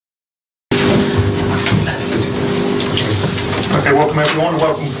welcome everyone, and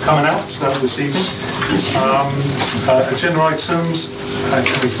welcome for coming out this evening. Agenda items,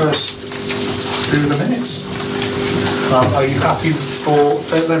 can we first do the minutes? Are you happy for,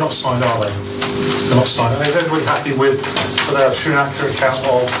 they're not signed, are they? They're not signed. Is everybody happy with a true and accurate account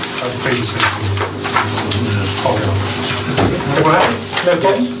of previous meetings? Everyone happy? No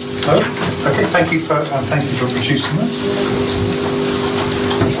problem? No? Okay, thank you for producing that.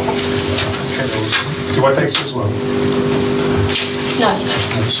 Okay, do I date it as well? No.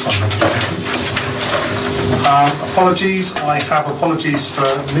 That's fine. Apologies. I have apologies for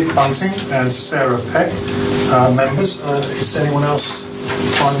Nick Bunting and Sarah Peck, members. Is anyone else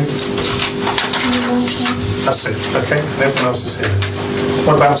finding? That's it. Okay, and everyone else is here.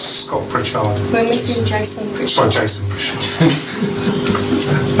 What about Scott Pritchard? We're missing Jason Pritchard. Sorry, Jason Pritchard.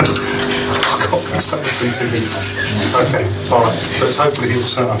 Okay, all right. But hopefully he will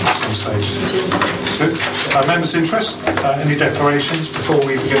turn up at some stage. Good. Members' interest? Any declarations before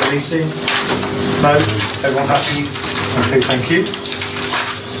we begin the meeting? No? Everyone happy? Okay, thank you.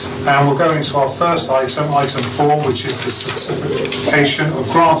 And we'll go into our first item, item 4, which is the certification of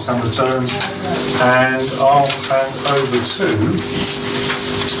grants and returns. And I'll hand over to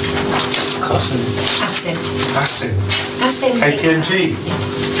Asim, KPMG.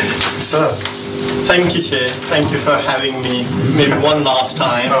 Sir. Thank you, Chair. Thank you for having me maybe one last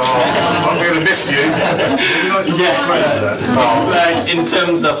time. Oh, I'm going to miss you. Like in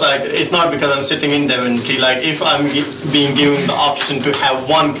terms of like, it's not because I'm sitting in Daventry. Like if I'm being given the option to have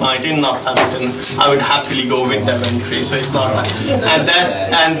one client in Northampton, I would happily go with Daventry. So it's not like, and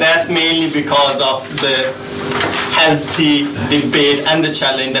that's mainly because of the healthy debate and the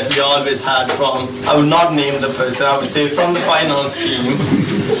challenge that we always had from, I would not name the person, I would say from the finance team.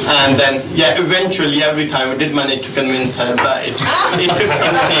 And then, yeah, eventually every time we did manage to convince her, but it took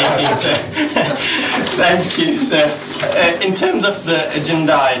some taking. So thank you, sir. In terms of the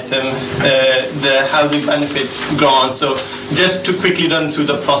agenda item, the housing benefit grant, so just to quickly run through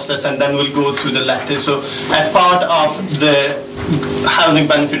the process and then we'll go through the letter. So as part of the housing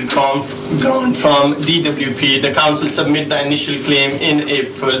benefit grant from DWP, the council submit the initial claim in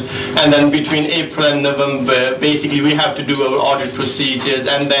April, and then between April and November, basically we have to do our audit procedures,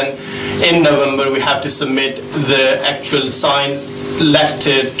 and then in November we have to submit the actual signed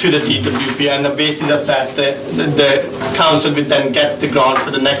letter to the DWP, and the basis of that the council will then get the grant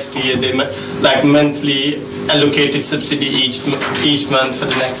for the next year. They like monthly allocated subsidy each month for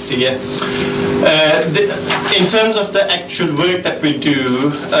the next year. In terms of the actual work that we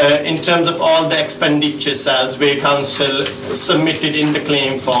do, in terms of all the expenditure cells where council submitted in the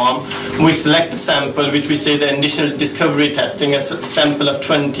claim form, we select a sample which we say the initial discovery testing, a sample of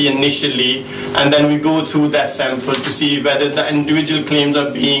 20 initially, and then we go through that sample to see whether the individual claims are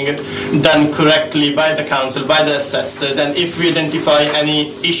being done correctly by the council, by the assessors, and if we identify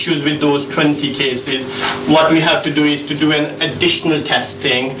any issues with those 20 cases, what we have to do is to do an additional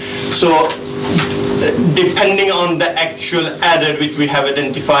testing. So depending on the actual error which we have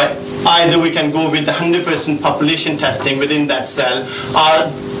identified, either we can go with the 100% population testing within that cell, or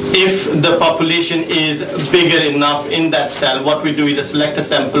if the population is bigger enough in that cell, what we do is select a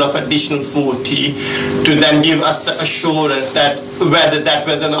sample of additional 40 to then give us the assurance that whether that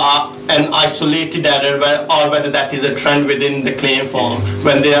was an isolated error or whether that is a trend within the claim form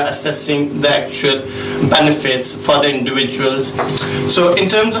when they are assessing the actual benefits for the individuals. So in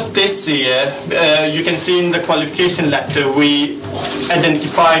terms of this year, you can see in the qualification letter we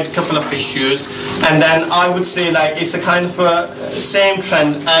identified a couple of issues, and then I would say like it's a kind of a same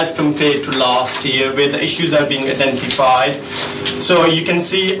trend as compared to last year where the issues are being identified. So you can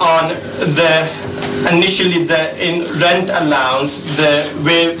see on the initially in rent allowance,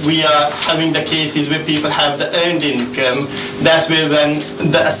 where we are having the cases where people have the earned income, that's where when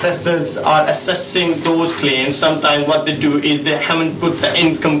the assessors are assessing those claims, sometimes what they do is they haven't put the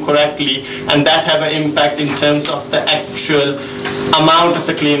income correctly, and that have an impact in terms of the actual amount of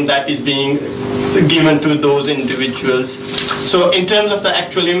the claim that is being given to those individuals. So in terms of the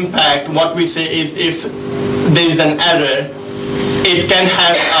actual impact, what we say is if there is an error, it can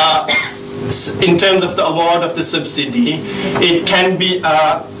have in terms of the award of the subsidy, it can be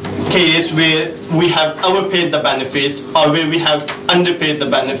a case where we have overpaid the benefits, or where we have underpaid the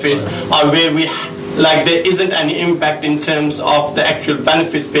benefits, or where we there isn't any impact in terms of the actual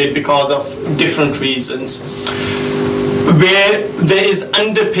benefits paid because of different reasons. Where there is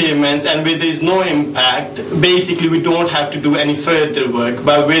underpayments and where there is no impact, basically we don't have to do any further work.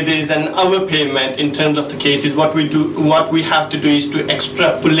 But where there is an overpayment in terms of the cases, what we have to do is to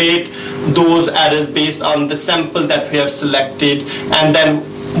extrapolate those errors based on the sample that we have selected, and then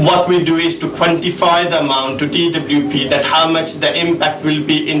what we do is to quantify the amount to DWP, that how much the impact will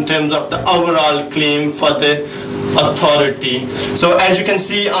be in terms of the overall claim for the authority. So as you can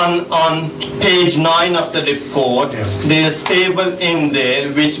see on page 9 of the report, there's a table in there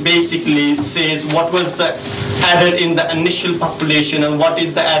which basically says what was the added in the initial population and what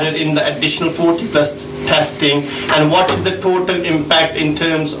is the added in the additional 40 plus testing, and what is the total impact in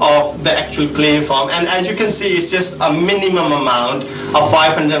terms of the actual claim form. And as you can see, it's just a minimum amount of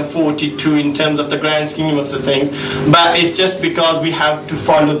 542 in terms of the grand scheme of the thing, but it's just because we have to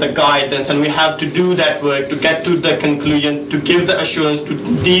follow the guidance and we have to do that work to get to the conclusion, to give the assurance to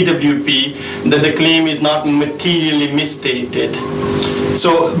DWP that the claim is not materially misstated.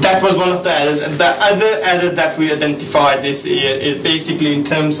 So that was one of the errors. The other error that we identified this year is basically in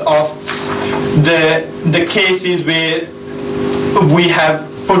terms of the cases where we have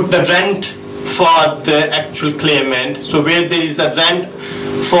put the rent for the actual claimant. So where there is a rent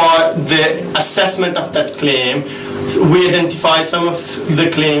for the assessment of that claim, we identify some of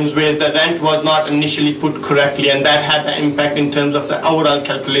the claims where the rent was not initially put correctly, and that had an impact in terms of the overall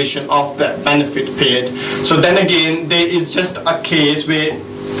calculation of the benefit paid. So then again, there is just a case where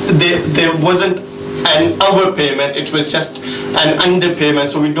there wasn't an overpayment, it was just an underpayment,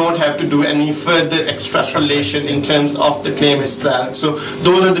 so we don't have to do any further extrapolation in terms of the claim itself. So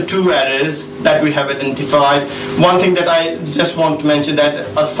those are the two errors that we have identified. One thing that I just want to mention, that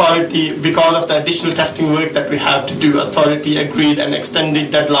authority, because of the additional testing work that we have to do, authority agreed an extended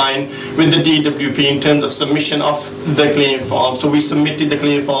deadline with the DWP in terms of submission of the claim form. So we submitted the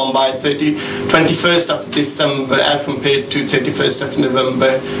claim form by 21st of December as compared to 31st of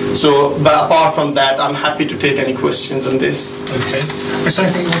November. So, but apart from that, I'm happy to take any questions on this. Okay. Is there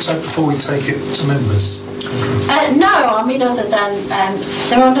anything you want to say before we take it to members? No, I mean, other than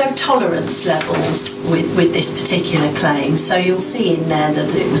there are no tolerance levels with this particular claim. So you'll see in there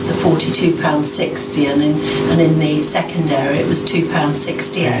that it was the £42.60, and in the secondary it was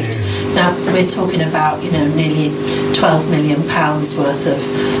 £2.68. Yeah. Now we're talking about, you know, nearly £12 million worth of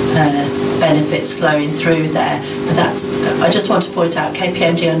benefits flowing through there. But I just want to point out,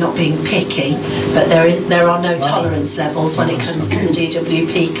 KPMG are not being picky, but there are no tolerance levels when it comes to the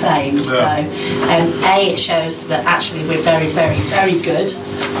DWP claim. So it shows that actually we're very, very, very good,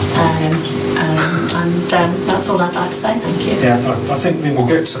 and that's all I'd like to say. Thank you. Yeah, I think then we'll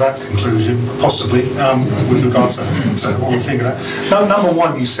get to that conclusion, possibly, with regard to what we think of that. No, number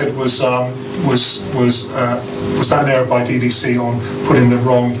one, you said was that an error by DDC on putting the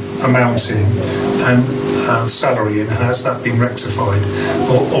wrong amount in and salary in, and has that been rectified,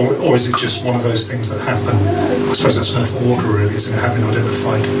 or is it just one of those things that happen? I suppose that's more for order, really, isn't it, having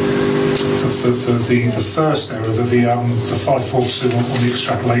identified the first error, the 542 on the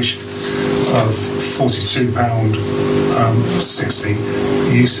extrapolation of £42.60.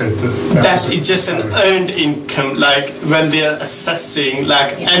 You said that is just an earned income, like when they are assessing,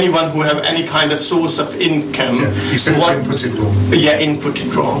 like anyone who have any kind of source of income. Yeah. You said it's inputted wrong. Yeah,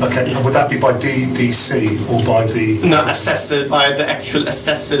 inputted wrong. Okay, and would that be by DDC or by the... No, assessor, by the actual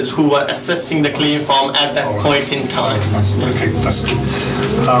assessors who are assessing the claim form at that point in time. Okay, that's good.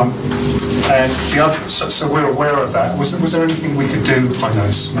 And the other, so we're aware of that. Was there anything we could do? I know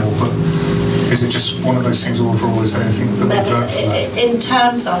it's small, but is it just one of those things, or is there anything that we've learned from that? In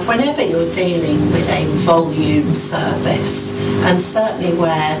terms of whenever you're dealing with a volume service, and certainly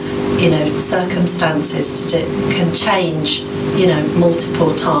where, you know, circumstances can change, you know,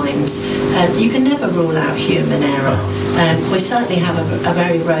 multiple times, you can never rule out human error. We certainly have a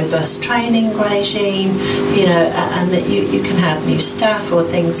very robust training regime, you know, and that you can have new staff or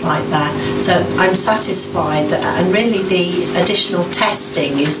things like that. So I'm satisfied that, and really the additional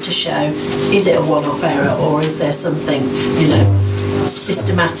testing is to show, is it a one-off error, or is there something, you know,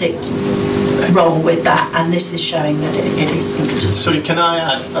 systematic wrong with that, and this is showing that it is. So can I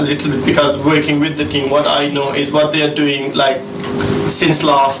add a little bit, because working with the team, what I know is what they are doing, like since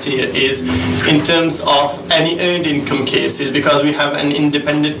last year, is in terms of any earned income cases, because we have an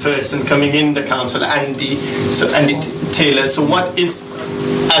independent person coming in the council, Andy Taylor. So what is,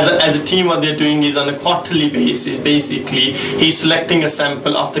 as a team, what they're doing is on a quarterly basis, basically, he's selecting a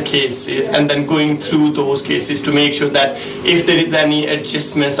sample of the cases and then going through those cases to make sure that if there is any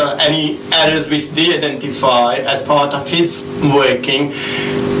adjustments or any errors which they identify as part of his working,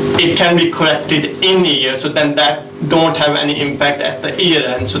 it can be corrected in a year, so then that don't have any impact at the year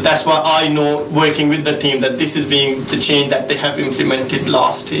end. So that's why I know, working with the team, that this is being the change that they have implemented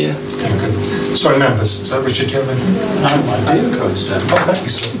last year. Okay, good. Sorry, members. So, Richard, do you have anything? No, I do, Oh, thank you,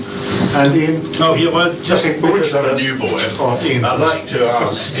 sir. And Ian? Oh, yeah, well, just Okay, well, because I'm a first? new boy, Oh, Ian I'd first. like to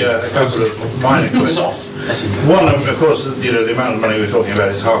ask a couple of minor questions. One, of course, you know, the amount of money we're talking about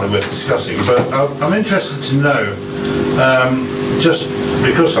is hardly worth discussing, but I'm interested to know, just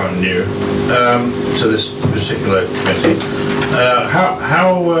because I'm new to this particular committee,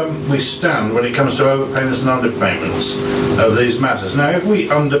 how we stand when it comes to overpayments and underpayments of these matters. Now, if we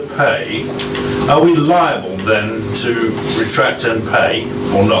underpay, are we liable then to retract and pay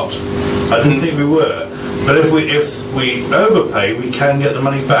or not? I didn't think we were. But if we overpay, we can get the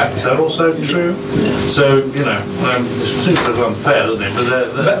money back. Is that also true? Yeah. So, you know, it seems a little unfair, doesn't it?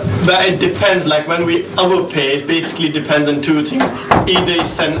 But it depends. Like when we overpay, it basically depends on two things. Either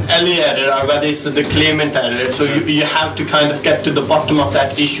it's an LA error or whether it's the claimant error. So you have to kind of get to the bottom of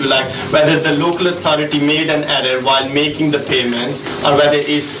that issue, like whether the local authority made an error while making the payments, or whether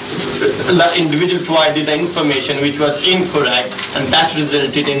it's the individual provided the information which was incorrect and that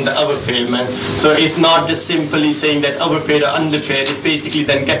resulted in the overpayment. So it's not just simply saying that overpaid or underpaid, it's basically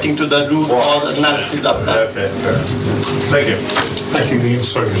then getting to the root cause analysis of that. Okay, fair enough. Thank you. Thank you, Ian.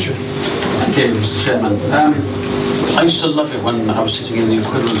 Sorry, Richard. Thank you, Mr. Chairman. I used to love it when I was sitting in the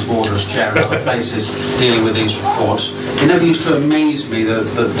equivalence board as chair at other places dealing with these reports. It never used to amaze me that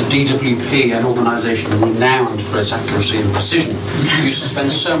the DWP, an organisation renowned for its accuracy and precision, used to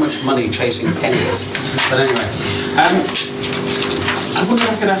spend so much money chasing pennies. But anyway, I wonder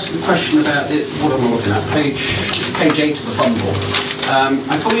if I could ask a question about what I'm looking at, page 8 of the bundle.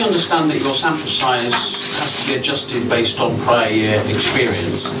 I fully understand that your sample size has to be adjusted based on prior year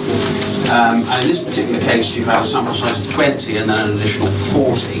experience. And in this particular case, you've had a sample size of 20 and then an additional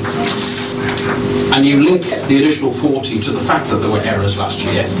 40. And you link the additional 40 to the fact that there were errors last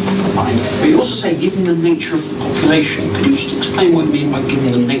year, fine. But you also say, given the nature of the population, can you just explain what you mean by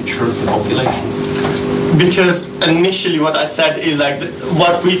given the nature of the population? Because initially what I said is like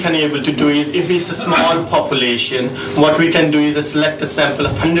what we can able to do is if it's a small population, what we can do is select a sample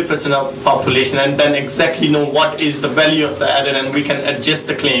of 100% of population and then exactly know what is the value of the error and we can adjust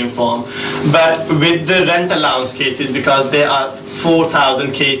the claim form. But with the rent allowance cases, because there are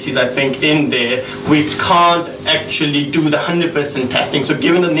 4,000 cases I think in there, we can't actually do the 100% testing. So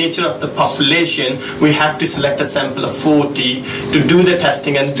given the nature of the population, we have to select a sample of 40 to do the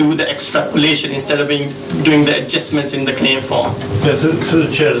testing and do the extrapolation instead of doing the adjustments in the claim form. Yeah, to the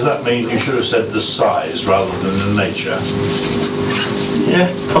chair, does that mean you should have said the size rather than the nature? Yeah,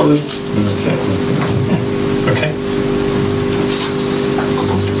 probably. Okay.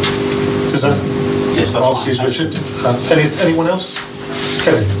 Does that answer you, Richard? Anyone else?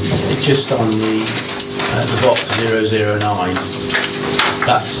 Kevin? Just on the box 009,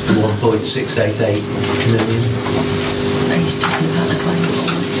 that's the 1.688 million. He's talking about the claim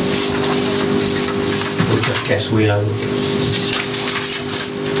form. I guess we owe.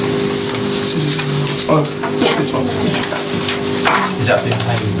 Yeah. This one. Is that been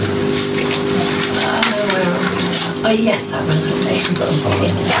paid? Oh yes, that one. That's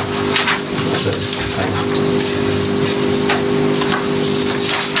fine.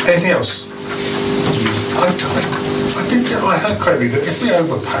 Anything else? I think that I heard correctly that if we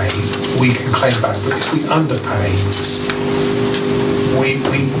overpay, we can claim back, but if we underpay, we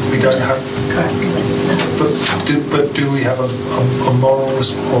don't have. Correct. But do we have a moral,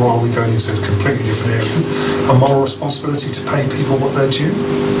 or are we going into a completely different area? A moral responsibility to pay people what they're due?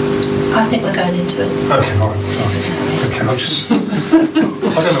 I think we're going into it. Okay, all right. Okay, I'll just. I don't know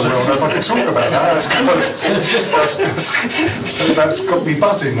well enough I can talk about that. That's got me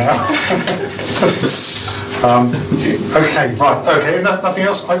buzzing now. Okay, right. Okay, nothing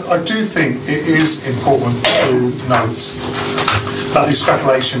else. I do think it is important to note that the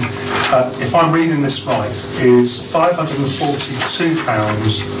extrapolation, if I'm reading this right, is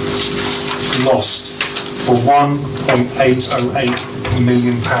 £542 lost for £1.808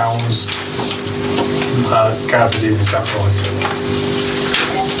 million gathered in. Is that right?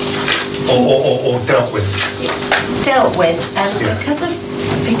 Or dealt with? Dealt with, and Yeah.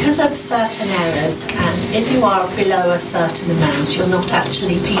 because of certain errors, and if you are below a certain amount, you're not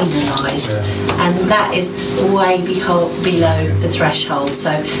actually penalised, and that is way below the threshold.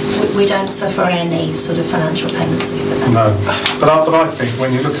 So we don't suffer any sort of financial penalty for that. No, but I think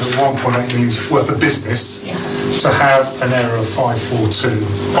when you look at 1.8 million worth of business, to have an error of 542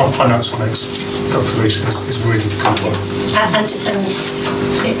 on notes on extrapolation is really good work. And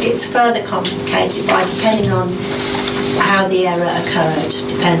it's further complicated by depending on how the error occurred,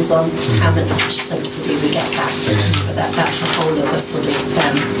 depends on how much subsidy we get back. But that's a whole other sort of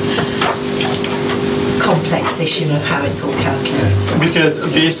complex issue of how it's all calculated. Because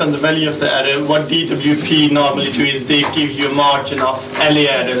based on the value of the error, what DWP normally do is they give you a margin of LA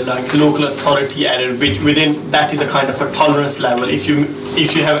error, like local authority error, which within that is a kind of a tolerance level. If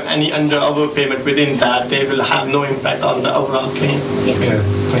you have any under overpayment within that, they will have no impact on the overall claim. Yeah,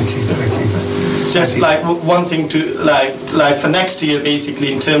 thank you. Just like one thing to like for next year,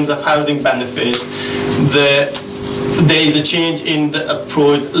 basically in terms of housing benefit, there is a change in the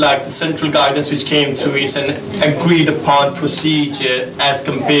approach, like the central guidance which came through is an agreed upon procedure as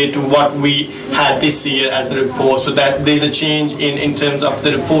compared to what we had this year as a report. So that there's a change in terms of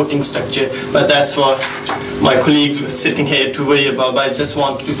the reporting structure, but that's for my colleagues sitting here to worry about. But I just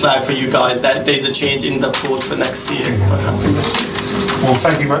wanted to flag for you guys that there's a change in the approach for next year. Well,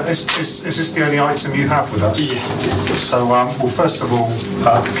 thank you. Is this the only item you have with us? Yeah. So, well, first of all,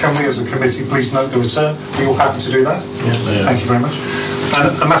 can we as a committee please note the return? Are you all happy to do that? Yeah. Thank you very much.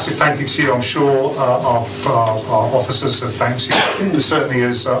 And a massive thank you to you. I'm sure our officers have thanked you. Certainly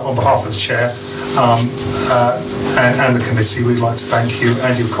as on behalf of the Chair and the committee, we'd like to thank you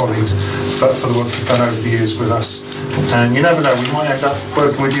and your colleagues for the work you've done over the years with us. And you never know, we might end up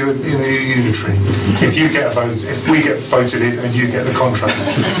working with you in the unitary. If you get a vote, if we get voted in and you get the contract.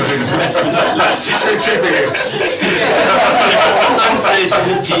 That's two big ifs.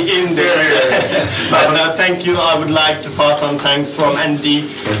 Uncertainty in there. But thank you. I would like to pass on thanks from Andy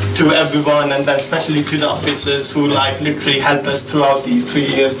to everyone, and then especially to the officers who literally helped us throughout these 3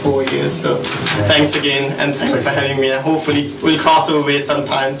 years, 4 years. So thanks again, and thanks for having me. And hopefully we'll cross over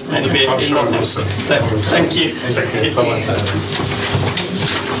sometime anyway. I'm sure we will. So thank you.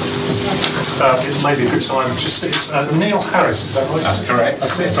 It may be a good time. Just Neil Harris, is that right? That's correct.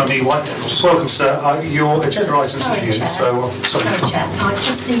 That's it from EY. Just welcome, sir. Your agenda items at the end. So, Sorry, Chair. I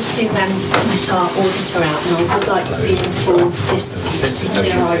just need to let our auditor out, and I would like to be informed this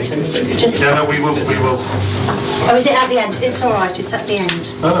particular item. If you could just. yeah, no, we will. Oh, is it at the end? It's all right. It's at the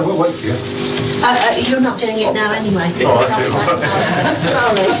end. No, we'll wait for you. You're not doing it now anyway. Oh, okay.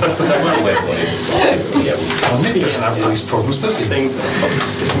 Sorry. Nick doesn't have all these problems, does he?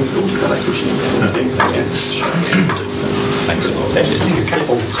 Thanks a lot. Thank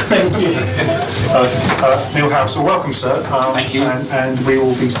you. Neil Harris, well, welcome, sir. Thank you. And we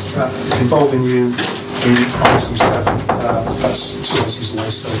will be involving you in item 7. That's 2 items away,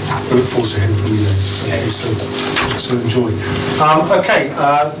 so we look forward to hearing from you then. Okay, so enjoy.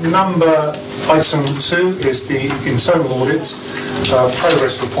 Item 2 is the internal audit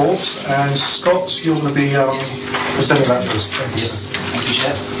progress report, and Scott, you're going to be presenting that for us. Thank you, sir. Thank you,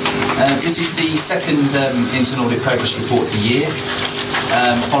 Chair. This is the second internal audit progress report of the year,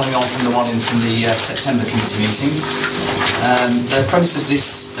 following on from the one from the September committee meeting. The premise of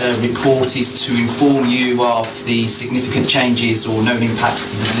this report is to inform you of the significant changes or known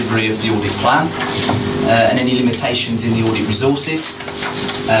impacts to the delivery of the audit plan and any limitations in the audit resources.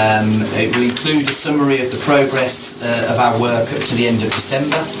 It will include a summary of the progress of our work up to the end of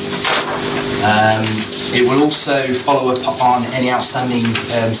December. It will also follow up on any outstanding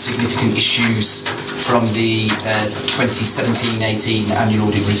significant issues from the 2017-18 annual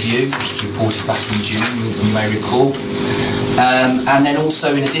audit review, which was reported back in June, you may recall. And then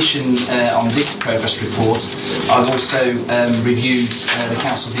also, in addition, on this progress report, I've also reviewed the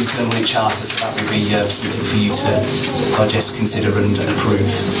Council's internal audit charter, so that will be something for you to digest, consider and approve.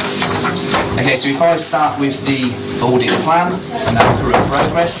 Okay, so if I start with the audit plan and our current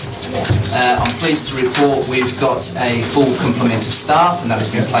progress, I'm pleased to report we've got a full complement of staff, and that has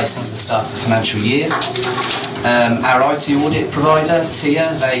been in place since the start of the financial year. Our IT audit provider,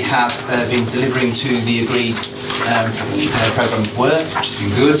 TIA, they have been delivering to the agreed programme of work, which has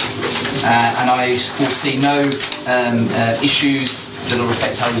been good, and I foresee no issues that will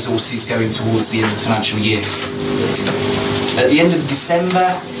affect our resources going towards the end of the financial year. At the end of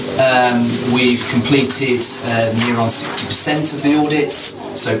December, we've completed near on 60% of the audits,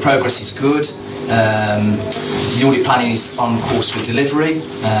 so progress is good. The audit planning is on course for delivery,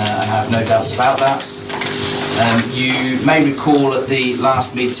 and I have no doubts about that. You may recall at the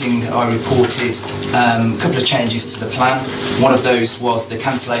last meeting I reported a couple of changes to the plan. One of those was the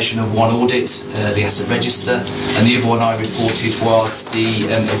cancellation of one audit, the asset register, and the other one I reported was the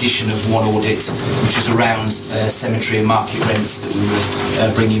addition of one audit, which was around cemetery and market rents that we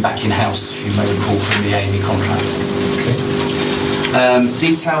were bringing back in-house, if you may recall, from the AME contract.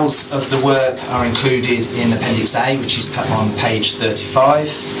 Details of the work are included in Appendix A, which is on page 35.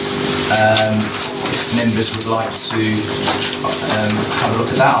 members would like to have a look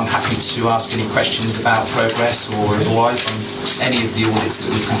at that, I'm happy to ask any questions about progress or otherwise on any of the audits that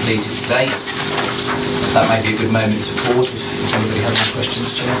we've completed to date. That may be a good moment to pause if anybody has any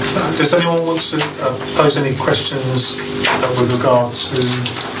questions, Chair. Does anyone want to pose any questions with regard to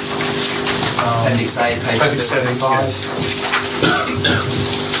Appendix A, page Appendix A, 35.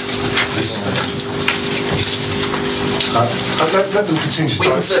 let them continue to We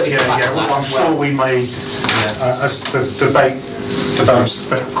can certainly come back to that I'm as sure well. we may, as the debate develops,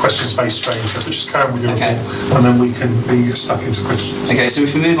 that questions may stranger, but just carry on with your Okay. report, and then we can be stuck into questions. Okay, so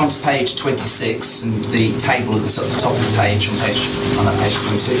if we move on to page 26 and the table at the top of the page, on that page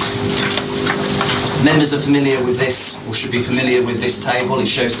 26. Members are familiar with this, or should be familiar with this table. It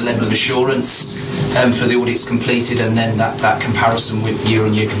shows the level of assurance for the audits completed, and then that comparison with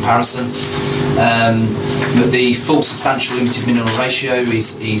year-on-year comparison. But the full substantial limited mineral ratio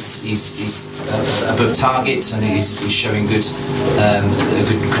is above target, and it is showing a good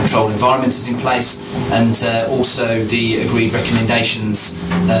control environment is in place, and also the agreed recommendations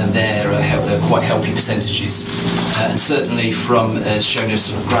there are quite healthy percentages, and certainly from showing a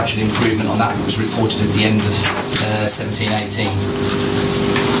sort of gradual improvement on that was reported at the end of 17-18.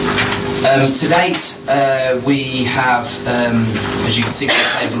 To date, we have, as you can see from the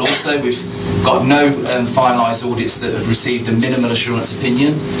table also, we've got no finalised audits that have received a minimal assurance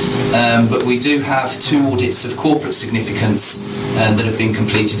opinion, but we do have 2 audits of corporate significance that have been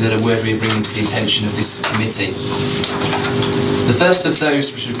completed that are worthy of bringing to the attention of this committee. The first of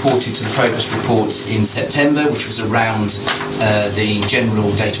those was reported to the progress report in September, which was around the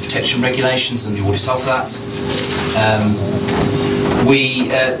general data protection regulations and the audit of that. We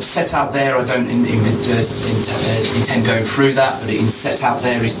set out there, I don't intend going through that, but set out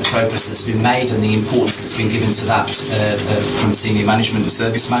there is the progress that's been made and the importance that's been given to that from senior management and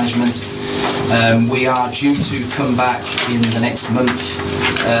service management. We are due to come back in the next month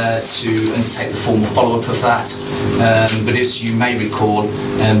to undertake the formal follow-up of that, but as you may recall,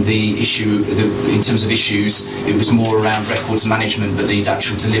 the issue, in terms of issues, it was more around records management, but the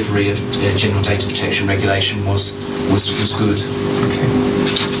actual delivery of general data protection regulation was good.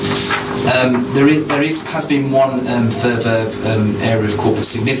 There has been one further area of corporate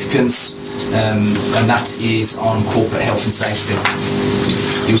significance, and that is on corporate health and safety.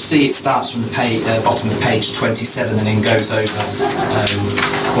 You'll see it starts from the bottom of page 27 and then goes over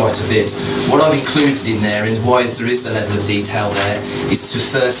quite a bit. What I've included in there is why there is the level of detail there, is to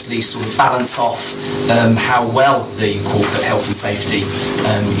firstly sort of balance off how well the corporate health and safety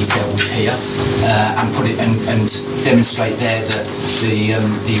is dealt with here, and put it and demonstrate there that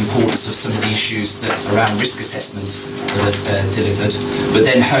the importance of some of the issues that around risk assessment that are delivered, but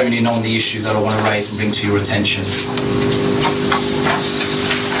then hone in on the issue that I want to raise and bring to your attention.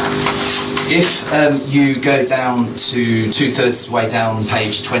 If you go down to 2/3 way down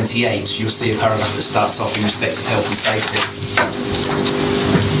page 28, you'll see a paragraph that starts off in respect of health and safety.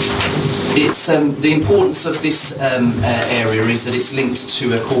 It's the importance of this area is that it's linked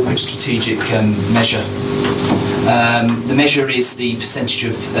to a corporate strategic measure. The measure is the percentage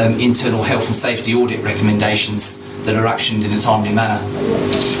of internal health and safety audit recommendations that are actioned in a timely manner.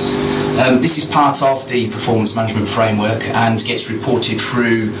 This is part of the performance management framework and gets reported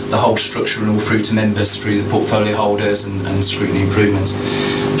through the whole structure and all through to members, through the portfolio holders and scrutiny improvement.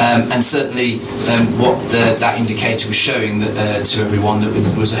 And certainly what that indicator was showing that, to everyone that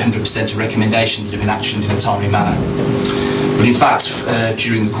was 100% of recommendations that have been actioned in a timely manner. But in fact,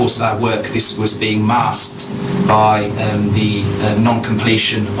 during the course of our work, this was being masked by the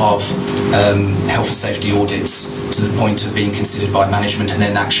non-completion of health and safety audits to the point of being considered by management and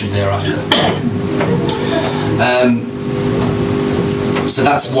then action thereafter. So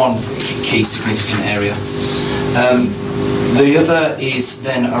that's one key significant area. The other is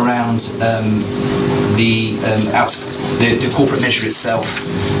then around the corporate measure itself.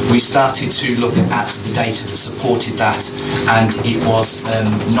 We started to look at the data that supported that, and it was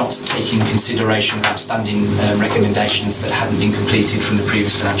not taking consideration of outstanding recommendations that hadn't been completed from the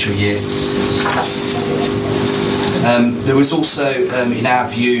previous financial year. There was also, in our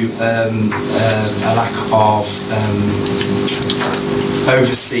view, a lack of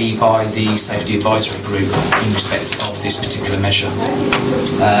oversee by the Safety Advisory Group in respect of this particular measure.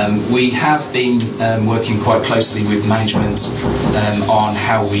 We have been working quite closely with management on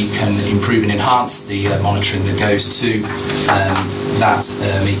how we can improve and enhance the monitoring that goes to that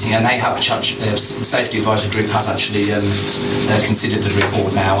meeting, and they have the Safety Advisory Group has actually considered the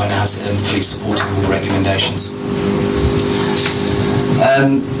report now and has fully supported all the recommendations.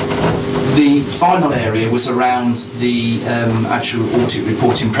 The final area was around the actual audit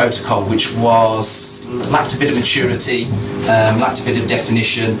reporting protocol, which lacked a bit of maturity, lacked a bit of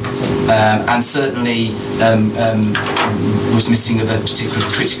definition, and certainly was missing of a particular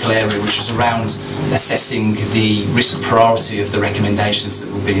critical area, which was around assessing the risk priority of the recommendations that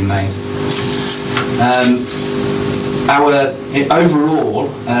were being made. Overall,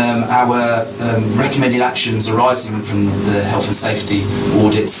 our recommended actions arising from the health and safety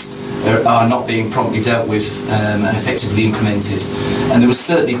audits are not being promptly dealt with and effectively implemented, and there was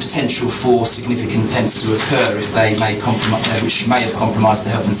certainly potential for significant offence to occur if they which may have compromised the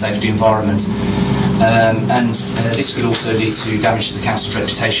health and safety environment, and this could also lead to damage to the council's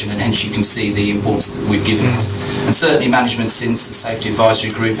reputation, and hence you can see the importance that we've given it. And certainly management, since the Safety Advisory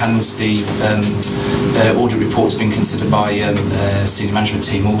Group and the audit report has been considered by senior management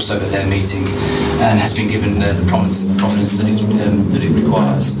team also at their meeting, and has been given the prominence that it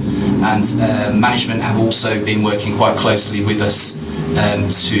requires. And management have also been working quite closely with us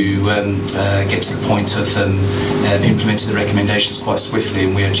to get to the point of implementing the recommendations quite swiftly,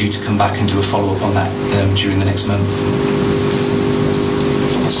 and we are due to come back and do a follow-up on that during the next month.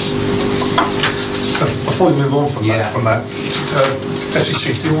 Before we move on from that, Deputy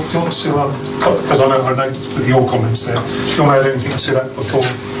Chief, do you want to, because I know that your comments there, do you want to add anything to that before we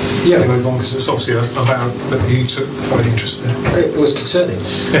move on, because it's obviously a matter that you took quite an interest in. It was concerning.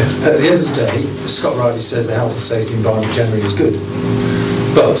 Yeah. At the end of the day, Scott rightly says the health and safety environment generally is good,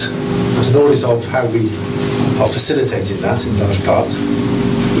 but there was an audit of how we are facilitating that in large part,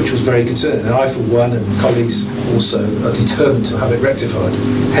 which was very concerning. And I, for one, and colleagues also, are determined to have it rectified.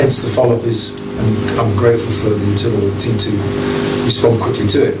 Hence the follow-up is, and I'm grateful for the internal team to respond quickly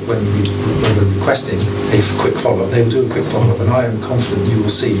to it when we're requesting a quick follow-up. They will do a quick follow-up, and I am confident you will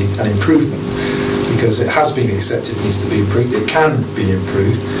see an improvement, because it has been accepted, it needs to be improved, it can be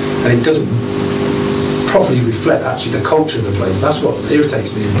improved, and it doesn't properly reflect actually the culture of the place. That's what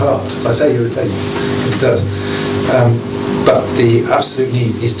irritates me in part. I say irritates because it does. But the absolute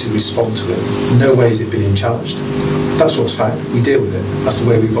need is to respond to it. No way is it being challenged. That's what's found. We deal with it. That's the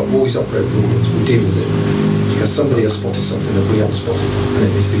way we've always operated with audits. We deal with it. Because somebody has spotted something that we haven't spotted, and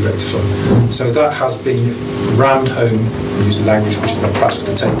it needs to be rectified. So that has been rammed home, I use the language which is not perhaps for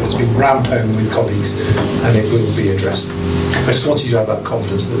the table, it's been rammed home with colleagues, and it will be addressed. I just want you to have that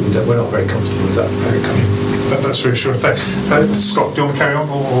confidence that we're not very comfortable with that outcome. That's reassuring. Scott, do you want to carry on?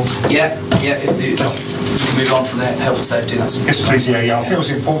 Or? Yeah. If you move on from the health and safety, that's yes, please. Yeah. I think it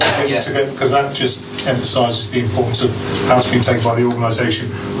was important to get because that just emphasises the importance of how it's been taken by the organisation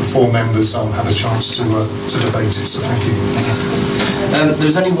before members have a chance to debate it. So thank you. There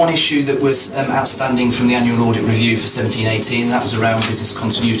was only one issue that was outstanding from the annual audit review for 17-18, that was around business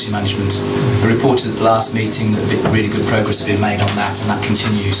continuity management. I reported at the last meeting that really good progress has been made on that, and that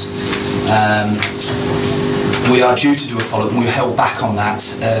continues. We are due to do a follow-up, and we were held back on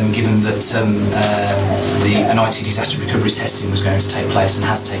that, given that an IT disaster recovery testing was going to take place and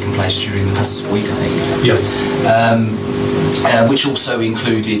has taken place during the past week, I think. Yeah. Which also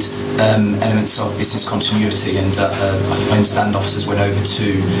included elements of business continuity, and I understand officers went over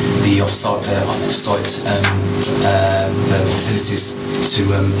to the off-site facilities to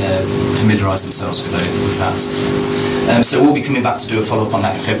familiarise themselves with that. So we'll be coming back to do a follow-up on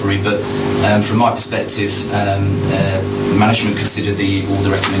that in February, but from my perspective, management considered all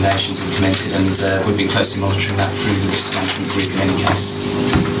the recommendations implemented, and we've been closely monitoring that through the risk management group in any case.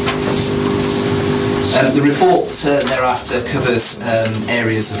 The report thereafter covers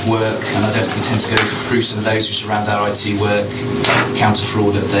areas of work, and I don't intend to go through some of those which surround our IT work,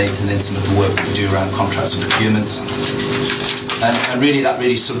 counter-fraud update, and then some of the work that we do around contracts and procurement. And really that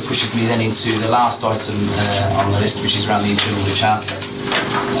sort of pushes me then into the last item on the list, which is around the internal audit charter.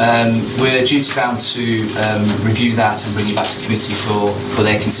 We're bound to review that and bring it back to committee for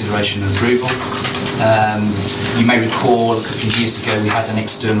their consideration and approval. You may recall a couple of years ago we had an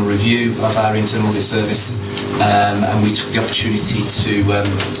external review of our internal audit service, and we took the opportunity to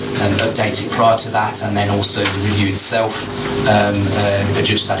update it prior to that, and then also the review itself,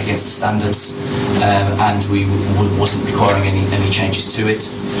 adjust that against the standards, and we wasn't requiring any changes to it.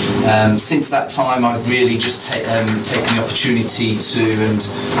 Since that time I've really just taken the opportunity to, and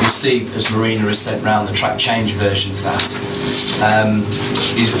you'll see as Marina has sent round the track change version of that,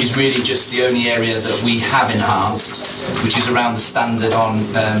 is really just the only area that we have enhanced, which is around the standard on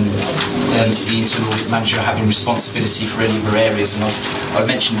the internal audit manager having responsibility for any of her areas. And I've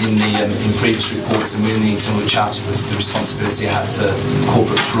mentioned in previous reports and within the internal audit charter was the responsibility I had for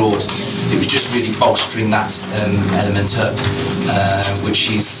corporate fraud. It was just really bolstering that element up, which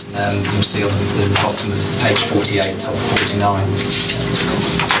is you'll see on the bottom of page 48 or 49.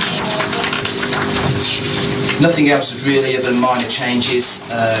 Nothing else was really other than minor changes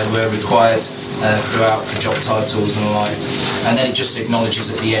were required throughout for job titles and the like. And then it just acknowledges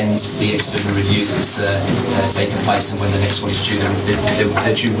at the end the external review that's taken place and when the next one is due.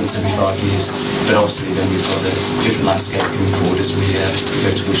 They're due once every 5 years. But obviously then we've got a different landscape coming forward as we go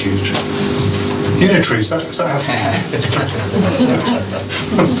towards unitary. Unitary, is that happening?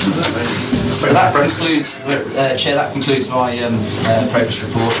 So that concludes, Chair, that concludes my progress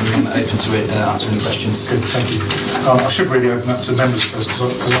report, and I'm open to it, answer any questions. Good, thank you. I should really open up to members first because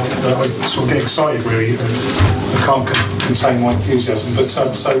I sort of get excited really. I can't contain my enthusiasm. But so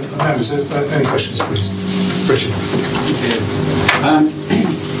members, is there any questions, please? Richard.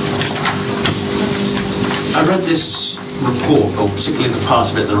 I read this report, or particularly the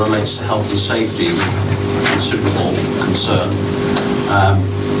part of it that relates to health and safety, with considerable concern.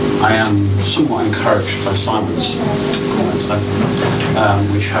 I am somewhat encouraged by Simon's comments,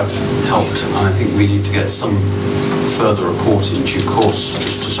 which have helped, and I think we need to get some further report in due course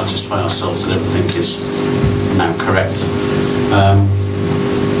just to satisfy ourselves that everything is now correct.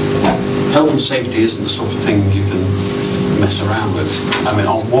 Health and safety isn't the sort of thing you can mess around with. I mean,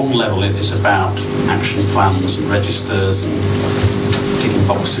 on one level it is about action plans and registers and ticking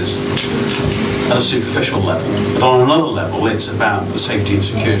boxes at a superficial level. But on another level it's about the safety and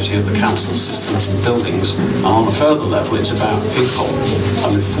security of the council systems and buildings. And on a further level it's about people.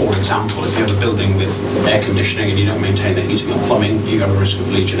 I mean, for example, if you have a building with air conditioning and you don't maintain the heating and plumbing, you have a risk of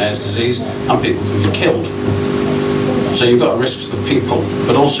Legionnaire's disease and people can be killed. So you've got a risk to the people,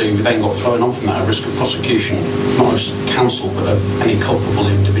 but also you've then got flowing on from that a risk of prosecution, not just of the council, but of any culpable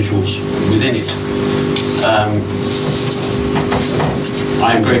individuals within it.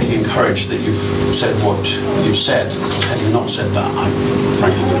 I am greatly encouraged that you've said what you've said. Had you not said that, I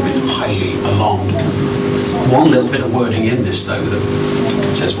frankly would have been highly alarmed. One little bit of wording in this, though, that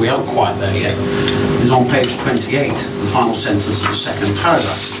says we aren't quite there yet, is on page 28, the final sentence of the second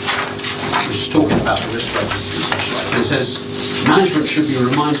paragraph, which is talking about the risk registers and such like. And it says, management should be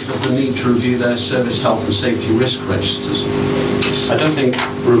reminded of the need to review their service health and safety risk registers. I don't think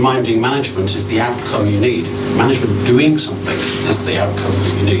reminding management is the outcome you need. Management doing something is the outcome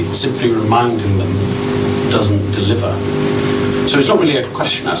that you need. Simply reminding them doesn't deliver. So it's not really a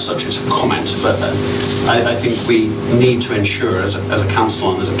question as such, it's a comment, but I think we need to ensure as a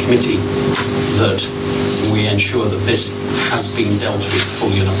council and as a committee that we ensure that this has been dealt with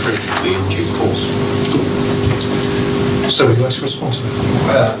fully and appropriately in due course. So would you like to respond to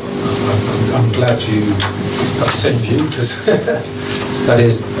that? I'm glad you have the same view, because that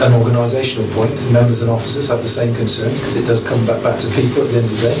is an organisational point. Members and officers have the same concerns, because it does come back to people at the end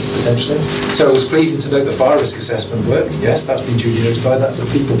of the day, potentially. So it was pleasing to note the fire risk assessment work. Yes, that's been duly notified. That's a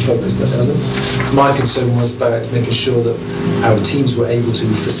people-focused element. My concern was about making sure that our teams were able to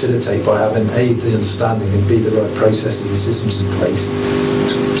facilitate by having A, the understanding, and B, the right processes and systems in place,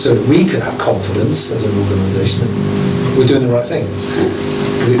 so that we could have confidence as an organisation that we're doing the right things.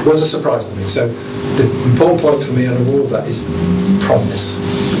 Because it was a surprise to me. So the important point for me on all of that is promise,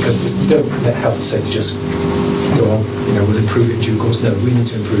 because you don't let health and safety just go on, we'll improve it in due course. No, we need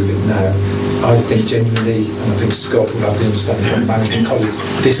to improve it now. I think genuinely, and I think Scott will have the understanding from management colleagues,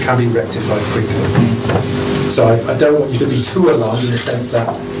 this can be rectified quickly. So I don't want you to be too alarmed in the sense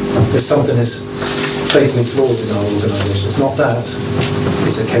that there's something that's fatally flawed in our organisation. It's not that.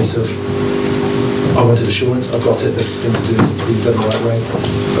 It's a case of, I wanted assurance, I've got it, that things are being done the right way.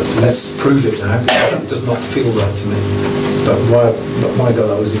 But let's prove it now, because that does not feel right to me. But my God,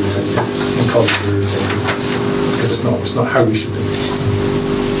 I was irritated, and colleagues were irritated, because it's not how we should do it.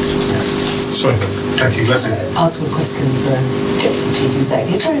 Sorry, thank you, Leslie. Ask a question for Deputy Chief Exec.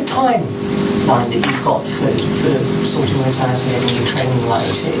 Is there a timeline that you've got for sorting this out and getting the training right?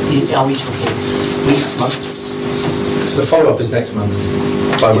 Are we talking weeks, months? The follow-up is next month,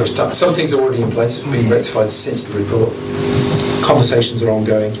 by which time some things are already in place, being rectified since the report. Conversations are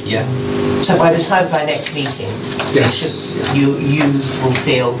ongoing. Yeah. So by the time of our next meeting, yes, you will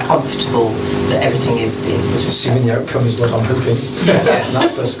feel comfortable that everything is being put in place. Assuming the outcome is what I'm hoping. Yeah. And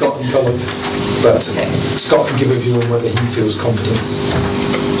that's for Scott and colleagues. But Scott can give a view on whether he feels confident.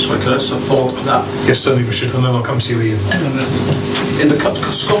 Sorry, could I just follow up to that? Yes, certainly, Richard, and then I'll come to you, Ian.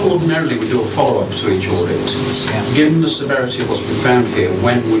 Scott ordinarily would do a follow-up to each audit. Yeah. Given the severity of what's been found here,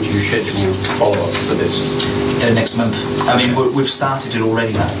 when would you schedule follow-up for this? Next month. I mean, we've started it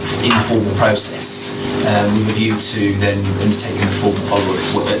already, that informal process. With a view to then undertaking a formal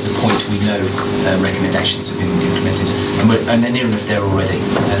follow-up at the point we know recommendations have been implemented. And they're near enough there already.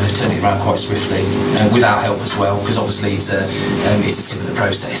 They're turning it around quite swiftly, with our help as well, because obviously it's a similar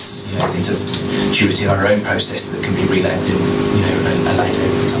process, in terms of maturity of our own process that can be relayed, allowed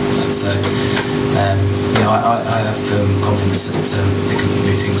So, I have confidence that they can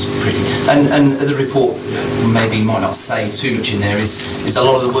do things pretty. And the report maybe might not say too much in there. Is a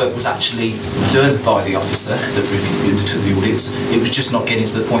lot of the work was actually done by the officer that undertook the audits. It was just not getting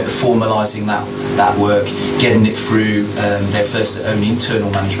to the point of formalising that work, getting it through their first own internal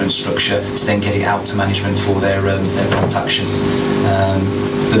management structure to then get it out to management for their prompt action.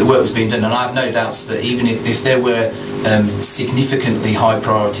 But the work was being done, and I have no doubts that even if there were significantly high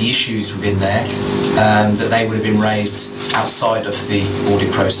priority issues within there, that they would have been raised outside of the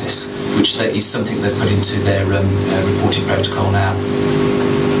audit process, which is something they've put into their reporting protocol now.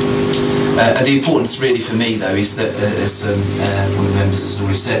 The importance really for me though is that, as one of the members has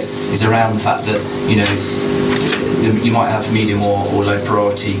already said, is around the fact that, you know, you might have medium or low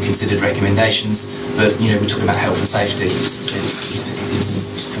priority considered recommendations, but you know, we're talking about health and safety. It's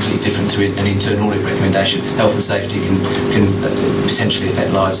completely different to an internal audit recommendation. Health and safety can potentially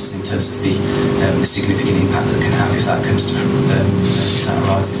affect lives in terms of the significant impact that it can have if that comes to if that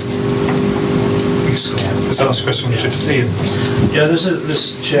arises. Does that ask a question, Richard? Ian? Yeah,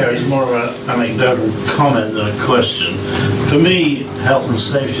 this chair is more of an anecdotal comment than a question. For me, health and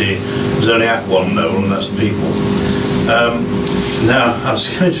safety is only at one level, and that's people. Now, I was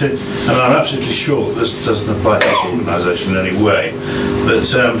going to, and I'm absolutely sure that this doesn't apply to this organisation in any way, but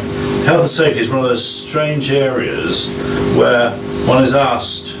health and safety is one of those strange areas where one is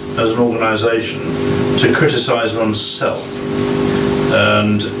asked as an organisation to criticise oneself,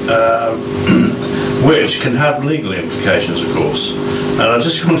 and which can have legal implications, of course. And I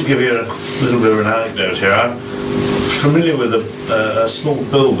just want to give you a little bit of an anecdote here. I'm familiar with a small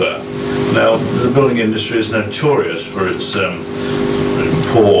builder. Now, the building industry is notorious for its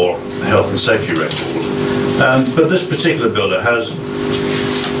poor health and safety record, but this particular builder has,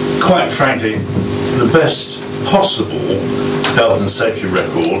 quite frankly, the best possible health and safety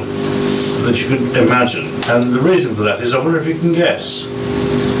record that you could imagine. And the reason for that is, I wonder if you can guess.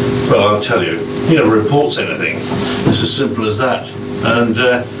 Well, I'll tell you. He never reports anything. It's as simple as that. And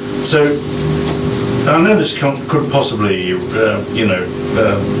so I know this could possibly,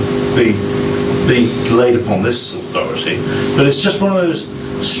 be laid upon this authority, but it's just one of those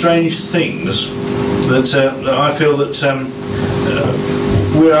strange things that I feel that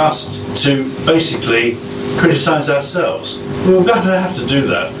we're asked to basically criticise ourselves. Well, we're going to have to do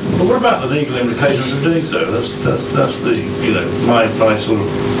that. But what about the legal implications of doing so? That's the my sort of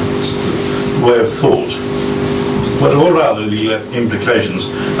way of thought. What about the legal implications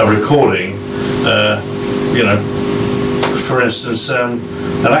of recording, for instance, an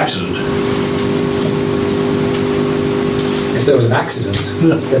accident? If there was an accident,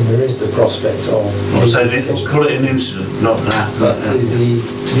 then there is the prospect of... Call it an incident, not an accident. But the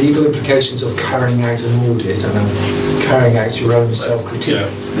legal implications of carrying out an audit and carrying out your own self-critique,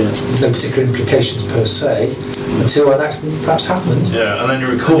 there's no particular implications per se until an accident perhaps happened. Yeah, and then you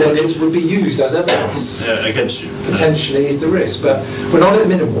record and then it would be used as evidence. Against you. Potentially is the risk, but we're not at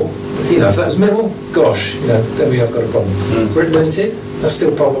minimal. You know, if that was minimal, gosh, then we have got a problem. We're at limited. That's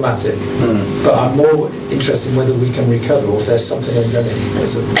still problematic, but I'm more interested in whether we can recover or if there's something underneath.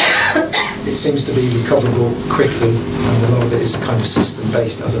 It seems to be recoverable quickly, and a lot of it is kind of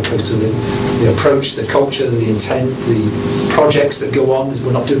system-based as opposed to the approach, the culture, the intent, the projects that go on.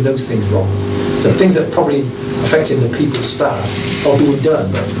 We're not doing those things wrong. So things that are probably affecting the people, staff, are being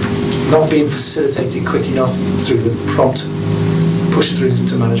done, but not being facilitated quick enough through the prompt push through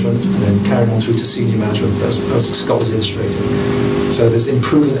to management and then carried on through to senior management, as Scott was illustrating. So there's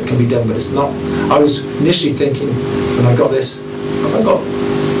improvement that can be done, but it's not... I was initially thinking, when I got this, have I got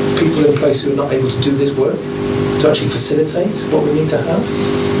people in place who are not able to do this work, to actually facilitate what we need to have?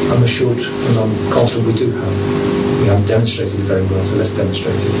 I'm assured and I'm confident we do have. We haven't demonstrated it very well, so let's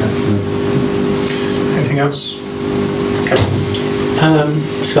demonstrate it. Anything else? Okay.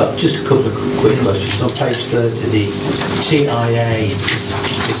 Scott, just a couple of quick questions. On page 30, the TIA, it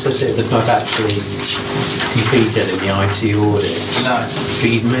says that they've not actually completed in the IT audit. No. But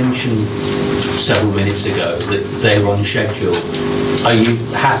you mentioned several minutes ago that they were on schedule. Are you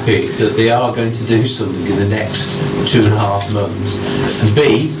happy that they are going to do something in the next 2.5 months? And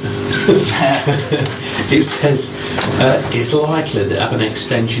B, it says it's likely to have an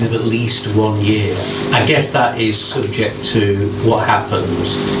extension of at least 1 year. I guess that is subject to what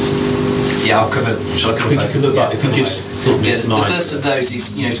happens. Yeah, I'll cover. Shall I cover both? If you just the first of those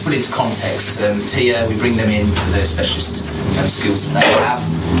is, to put into context, TIA, we bring them in with their specialist skills that they have.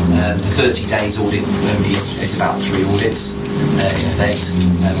 The 30 days audit is about 3 audits in effect,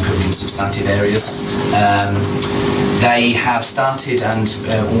 covering substantive areas. They have started and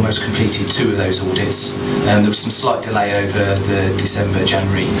almost completed 2 of those audits. There was some slight delay over the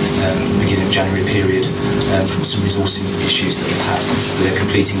December-January, beginning of January period from some resourcing issues that they've had. They're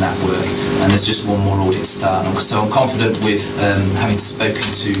completing that work, and there's just 1 more audit to start. So I'm confident with having spoken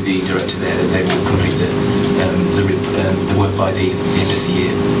to the director there that they will complete the work by the end of the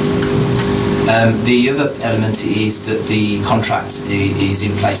year. The other element is that the contract is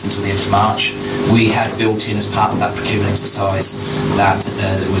in place until the end of March. We had built in as part of that procurement exercise that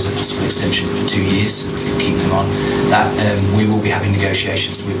there was a possible extension for 2 years, so we could keep them on. That we will be having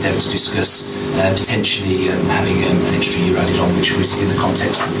negotiations with them to discuss potentially having an extra year added on, which was in the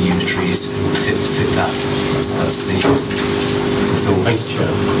context of the unitaries and would fit that. That's the thought. Thank you,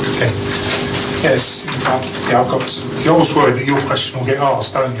 Chair. Okay. Yes, I've got. You're almost worried that your question will get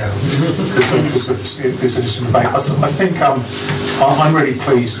asked, don't you? Because there's additional debate. I think I'm really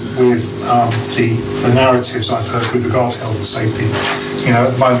pleased with the narratives I've heard with regard to health and safety. You know,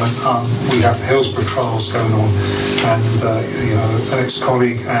 at the moment we have the Hillsborough trials going on, and you know, an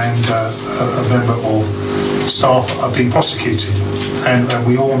ex-colleague and a member of staff are being prosecuted, and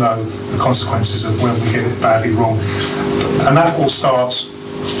we all know the consequences of when we get it badly wrong, and that all starts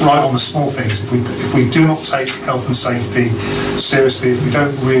right on the small things. If we do not take health and safety seriously, if we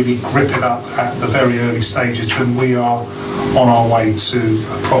don't really grip it up at the very early stages, then we are on our way to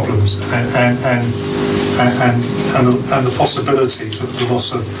problems and the possibility of the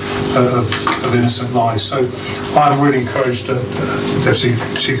loss of innocent lives. So I'm really encouraged, Deputy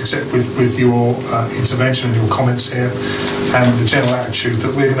Chief Executive, with your intervention and your comments here, and the general attitude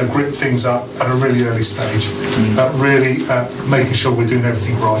that we're going to grip things up at a really early stage, really making sure we're doing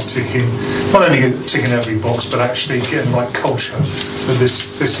everything right, not only ticking every box, but actually getting the right culture. That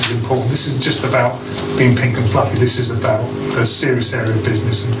this is important. This isn't just about being pink and fluffy. This is about a serious area of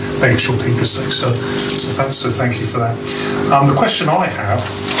business and making sure people are safe. So thank you for that. The question I have,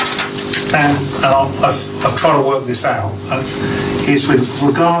 and I've tried to work this out, is with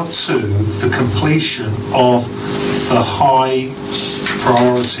regard to the completion of the high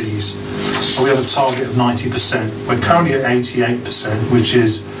priorities. We have a target of 90%. We're currently at 88%, which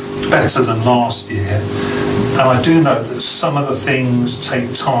is better than last year. And I do know that some of the things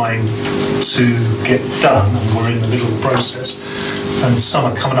take time to get done, and we're in the middle of the process, and some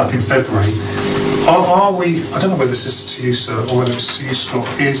are coming up in February. Are we, I don't know whether this is to you, sir, or whether it's to you, Scott,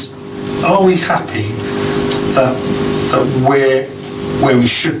 are we happy that we're where we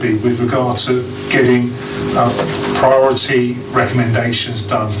should be with regard to getting priority recommendations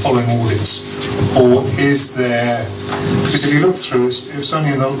done following audits? Or is there, because if you look through, it was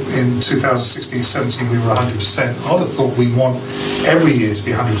only in 2016-17 we were 100%. I would have thought we want every year to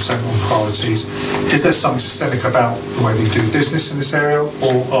be 100% on priorities. Is there something systemic about the way we do business in this area,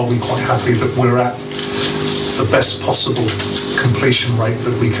 or are we quite happy that we're at the best possible completion rate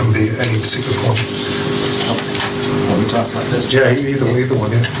that we can be at any particular point? To answer that first? Yeah, either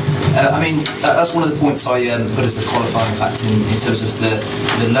one, yeah. I mean, that's one of the points I put as a qualifying factor in terms of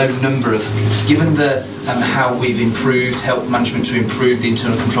the low number of, given the how we've helped management to improve the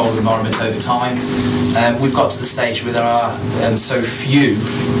internal control environment over time, we've got to the stage where there are so few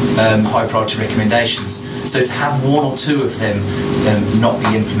high priority recommendations. So to have 1 or 2 of them not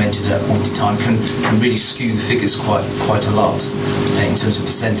be implemented at a point in time can really skew the figures quite a lot in terms of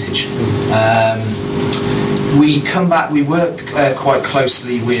percentage. We work quite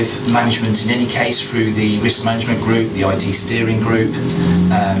closely with management in any case through the risk management group, the IT steering group.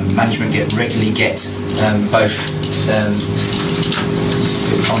 Management regularly get both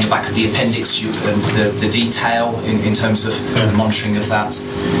on the back of the appendix the detail in terms of the monitoring of that.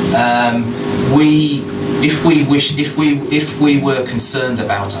 If we were concerned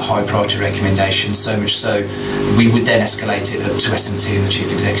about a high priority recommendation, so much so, we would then escalate it up to S&T and the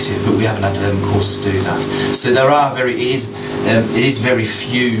Chief Executive, but we haven't had cause to do that. So there are it is very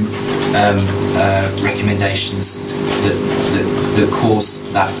few recommendations that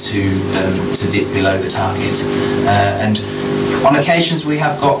cause that to dip below the target, and on occasions we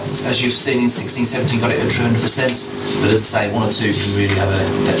have got, as you've seen in 16-17, got it at 100%, but as I say, 1 or 2 can really have a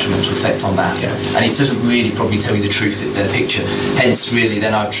detrimental effect on that, and it doesn't really probably tell you the truth of the picture. Hence, really,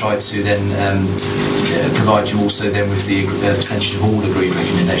 then I've tried to then provide you also then with the percentage of all agreed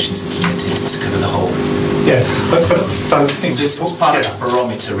recommendations implemented to cover the whole. Yeah, but I think it's part of that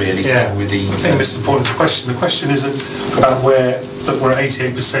barometer, really. Yeah, with the. I think that's the point of the question. The question isn't about where that we're at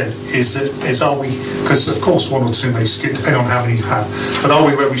 88% is are we, because of course one or two may skip depending on how many you have, but are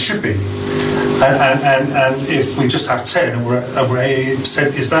we where we should be? And if we just have 10 and we're at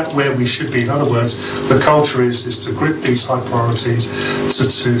 88%, is that where we should be? In other words, the culture is to grip these high priorities,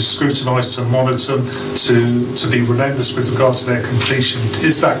 to scrutinise, to monitor them, to be relentless with regard to their completion.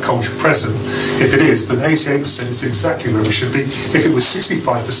 Is that culture present? If it is, then 88% is exactly where we should be. If it was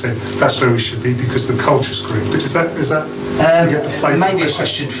 65%, that's where we should be because the culture's gripped. Is that you get the flavour? Maybe a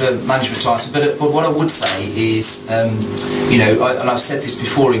question for management to answer, but what I would say is, you know, and I've said this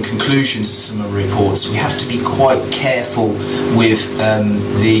before in conclusions to some of the reports, we have to be quite careful with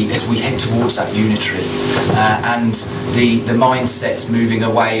as we head towards that unitary and the mindset's moving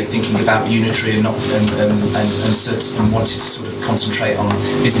away of thinking about unitary and not and wanting to sort of concentrate on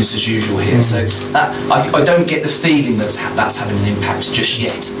business as usual here. So I don't get the feeling that's having an impact just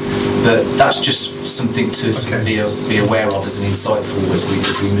yet, but that's just something to sort of be aware of as an insight forward as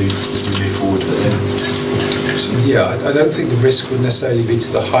we move forward. Yeah, I don't think the risk would necessarily be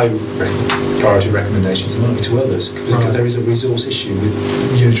to the high priority recommendations, it might be to others, because there is a resource issue with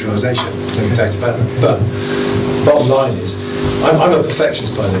unitarisation, no doubt about it. But bottom line is, I'm a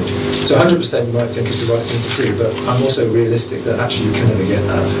perfectionist by nature, so 100% you might think is the right thing to do, but I'm also realistic that actually you can never get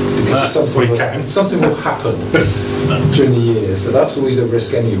that, because something will happen during the year, so that's always a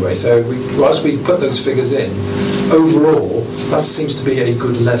risk anyway. So whilst we put those figures in, overall, that seems to be a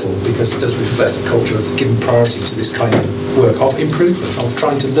good level, because it does reflect a culture of giving priority to this kind of work, of improvement, of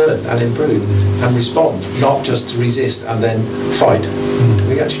trying to learn and improve and respond, not just to resist and then fight.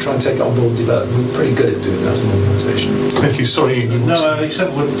 We actually try and take it on board and develop. We're pretty good at doing that as an organisation. Thank you. Sorry, Ian. No,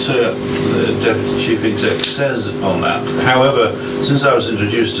 except what the Deputy Chief Exec says on that. However, since I was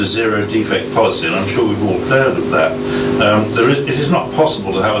introduced to zero defect policy, and I'm sure we've all heard of that, it is not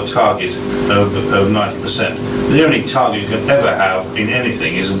possible to have a target of 90%. The only target you can ever have in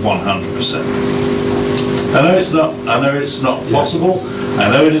anything is 100%. I know it's not possible. I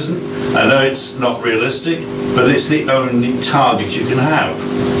know it isn't. I know it's not realistic, but it's the only target you can have.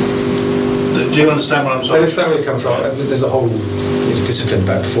 Do you understand what I'm saying? I understand where you come from. There's a whole discipline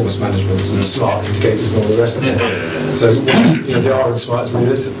about performance management and smart indicators and all the rest of it. So the R and smart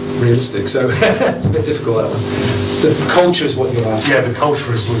is realistic. So it's a bit difficult, that one. The culture is what you're after. Yeah, the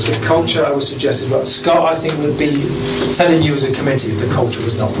culture is what's the culture. I would suggest is right. Scott, I think, would be telling you as a committee if the culture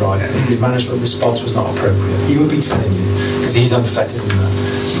was not right, if the management response was not appropriate. He would be telling you because he's unfettered in that.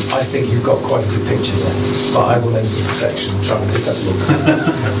 I think you've got quite a good picture there, but I will aim for perfection and try and pick up the look.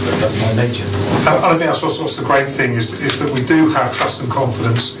 That's my nature. I think that's what's the great thing is that we do have trust and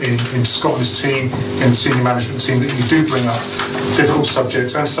confidence in Scott and his team, in the senior management team, that you do bring up difficult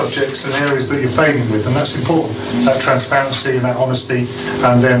subjects and areas that you're failing with, and that's important. That transparency and that honesty,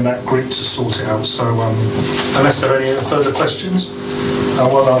 and then that grit to sort it out. So unless there are any further questions,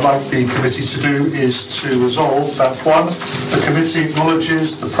 what I'd like the committee to do is to resolve that 1, the committee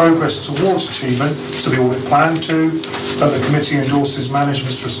acknowledges the progress towards achievement to the audit plan. 2, that the committee endorses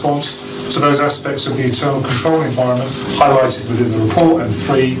management's response to those aspects of the internal control environment highlighted within the report. And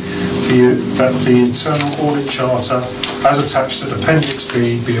 3, that the internal audit charter as attached at Appendix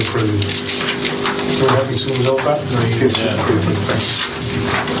B be approved. Are we happy to resolve that? No, yes, approved. Thank you.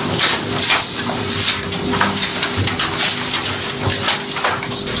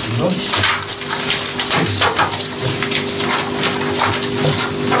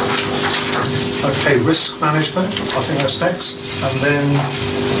 Okay, risk management, I think that's next, and then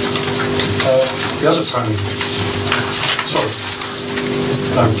the other Tony. Sorry.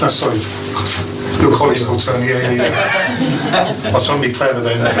 No, sorry. Your colleague's called Tony, yeah. I was trying to be clever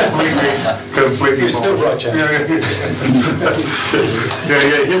then. Completely. You're still right, Jack. Yeah,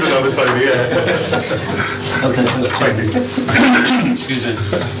 here's another Tony, yeah. Okay, thank you. Excuse me.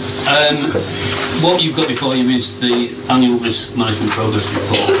 What you've got before you is the annual risk management progress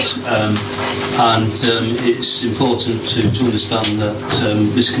report, and it's important to understand that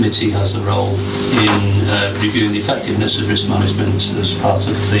this committee has a role in reviewing the effectiveness of risk management as part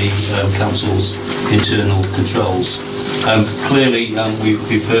of the council's internal controls. Clearly,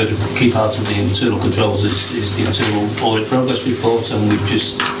 we've heard a key part of the internal controls is the internal audit progress report, and we've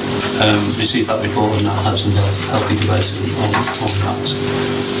just received that report and had some healthy debate on that.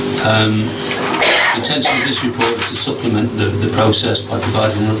 The intention of this report is to supplement the process by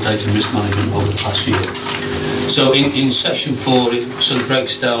providing an update on risk management over the past year. So in section 4, it sort of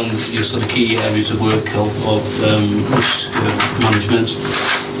breaks down your sort of key areas of work of risk management.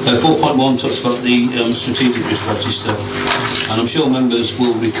 4.1 talks about the strategic risk register, and I'm sure members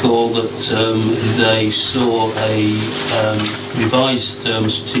will recall that they saw a revised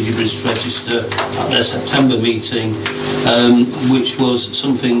strategic risk register at their September meeting, which was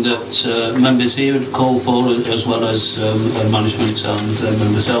something that members here had called for, as well as management and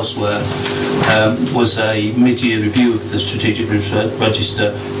members elsewhere, was a mid-year review of the strategic risk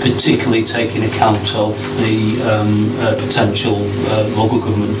register, particularly taking account of the potential local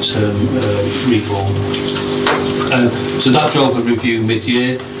government reform. So that drove a review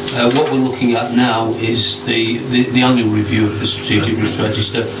mid-year. What we're looking at now is the annual review of the strategic risk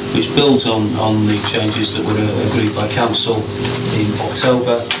register, which builds on the changes that were agreed by Council in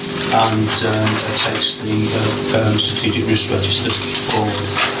October and takes the strategic risk register forward.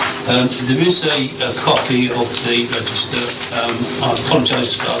 There is a copy of the register. I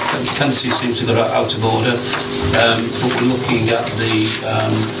apologise, our tendency seems to go out of order, but we're looking at the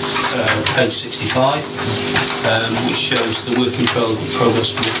page 65, which shows the work in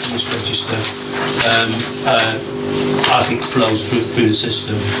progress with this register as it flows through the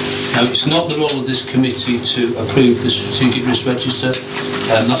system. Now, it's not the role of this committee to approve the strategic risk register.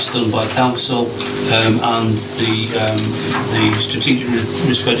 That's done by Council, and the strategic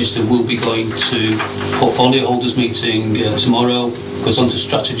risk register will be going to portfolio holders meeting tomorrow, goes on to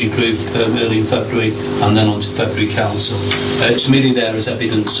strategy group early in February, and then on to February Council. It's merely there as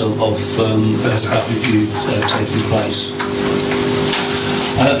evidence of that review taking place.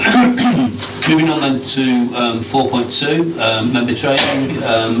 Moving on then to 4.2, member training.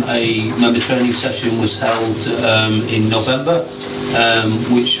 A member training session was held in November,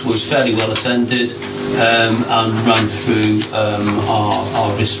 which was fairly well attended and ran through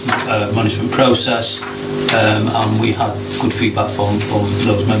our risk management process, and we had good feedback from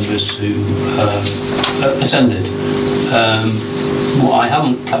those members who attended. What I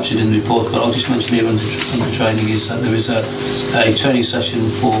haven't captured in the report, but I'll just mention here under training, is that there is a training session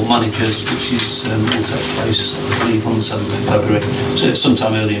for managers, which is will take place, I believe, on the 7th of February, so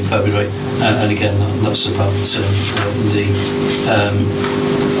sometime early in February, and again that's about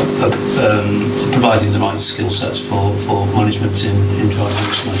providing the right skill sets for management in driving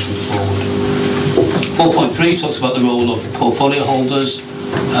risk management forward. 4.3 talks about the role of portfolio holders.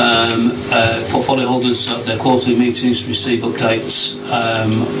 Portfolio holders at their quarterly meetings receive updates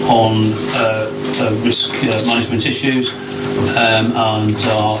on risk management issues and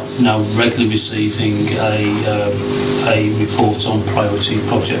are now regularly receiving a report on priority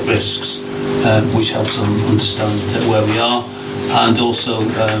project risks, which helps them understand where we are, and also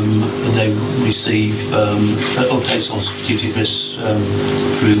they receive updates on strategic risks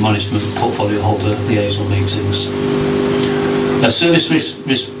through management portfolio holder liaison meetings. Service risk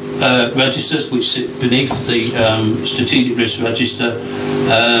registers, which sit beneath the strategic risk register,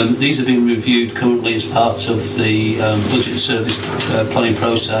 these are being reviewed currently as part of the budget and service planning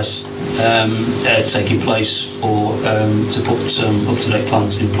process taking place to put some up-to-date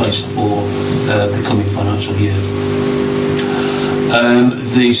plans in place for the coming financial year.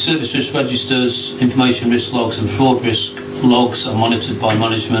 The service risk registers, information risk logs and fraud risk logs are monitored by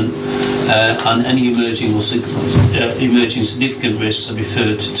management, and any emerging significant risks are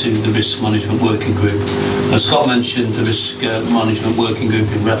referred to the risk management working group. As Scott mentioned, the risk management working group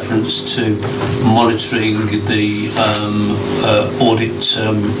in reference to monitoring the audit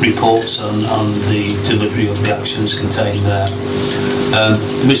reports and the delivery of the actions contained there.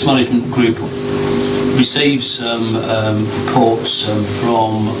 The risk management group receives reports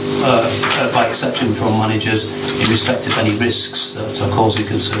by exception from managers in respect of any risks that are causing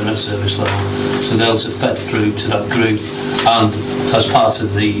concern at service level. So those are fed through to that group, and as part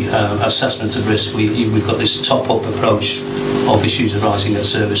of the assessment of risk, we've got this top-up approach of issues arising at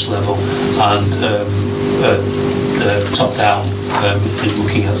service level and top-down in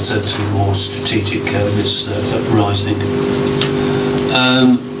looking at more strategic risks arising.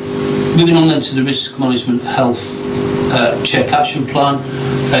 Moving on then to the Risk Management Health Check Action Plan.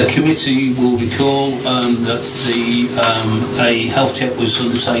 A committee will recall that a health check was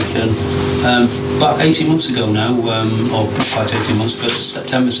undertaken about 18 months ago now, or quite 18 months, but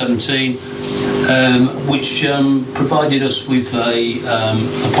September 17, which provided us with a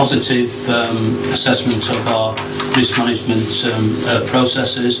positive assessment of our risk management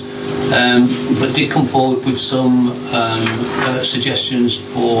processes, but did come forward with some suggestions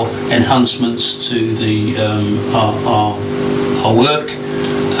for enhancements to our work.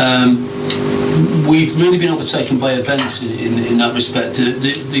 We've really been overtaken by events in that respect.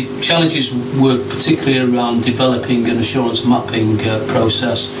 The challenges were particularly around developing an assurance mapping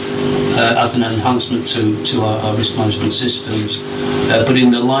process as an enhancement to our risk management systems. But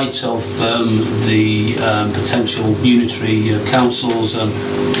in the light of the potential unitary councils, I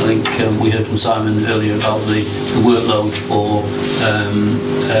think we heard from Simon earlier about the workload for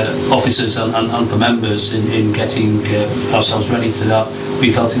officers and for members in getting ourselves ready for that. We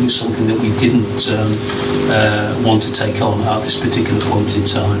felt it was something that we didn't want to take on at this particular point in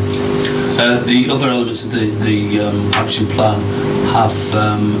time. The other elements of the action plan have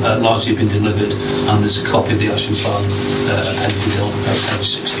largely been delivered, and there's a copy of the action plan appended on page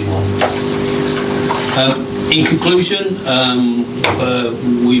 61. In conclusion,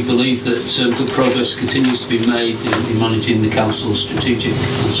 we believe that good progress continues to be made in managing the Council's strategic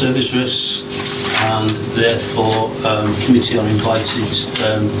and service risks, and therefore committee are invited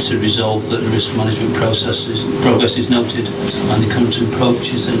to resolve that the risk management progress is noted and the current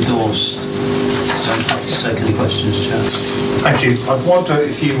approach is endorsed. I'm happy to take any questions, Chair. Thank you. I wonder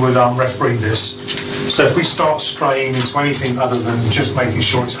if you would referee this. So if we start straying into anything other than just making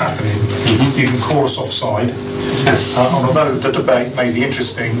sure it's happening, you can call us offside. And although the debate may be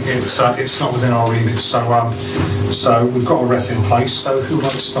interesting, it's not within our remit. So we've got a ref in place. So who would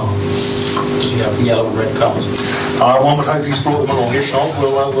like to start? Do you have yellow and red cards? One would hope he's brought them along. If not,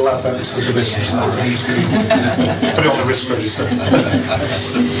 we'll add that to the list of stuff that needs to be put it on the risk register.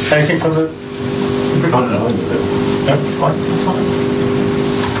 Anything from the? No, fine.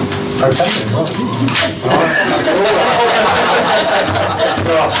 Okay, then, well.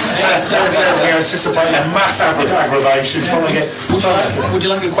 We're anticipating a mass aggravation, trying to get... Would you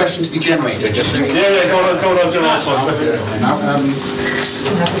like a question to be generated? Yeah, go on, do the last one.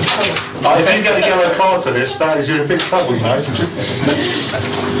 If you get a yellow card for this, that is you're in big trouble, you know.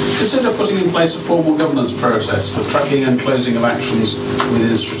 Consider putting in place a formal governance process for tracking and closing of actions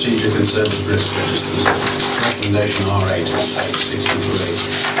within strategic and service risk registers. Recommendation R8 on page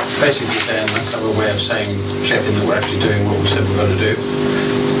 63. Basically saying let's have a way of checking that we're actually doing what we said we're going to do.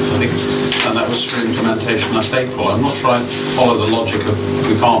 I think, and that was for implementation last April. I'm not sure I follow the logic of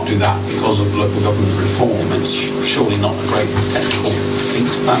we can't do that because of local government reform. It's surely not a great technical thing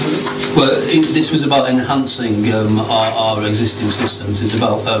to plan with. Well, this was about enhancing our existing systems. It's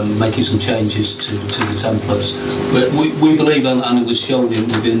about making some changes to the templates. But we believe, and it was shown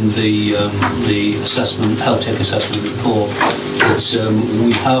within the assessment, health check assessment report, that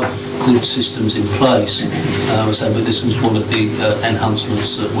we have good systems in place. But this was one of the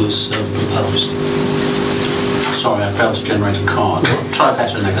enhancements that was proposed. Sorry, I failed to generate a card. Try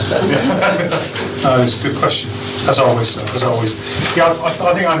better next time. No, it's a good question. As always, sir. As always. Yeah, I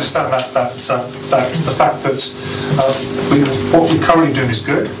think I understand that the fact that what we're currently doing is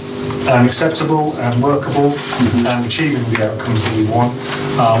good and acceptable and workable and achieving the outcomes that we want.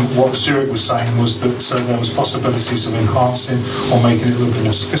 What Zurich was saying was that there was possibilities of enhancing or making it a little bit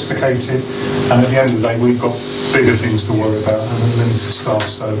more sophisticated, and at the end of the day we've got bigger things to worry about and limited staff,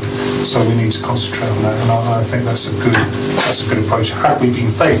 so we need to concentrate on that, and I think that's a good approach. Had we been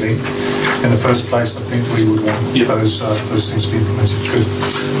failing in the first place, I think we would want those things to be implemented. Good.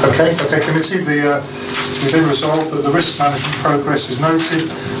 Okay, committee, we've been resolved that the risk management progress is noted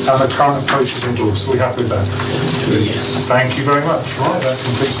and the current approach is endorsed. Are we happy with that? Yes. Thank you very much. Right, that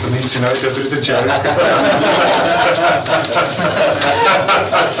completes the meeting. No, it does it as a joke.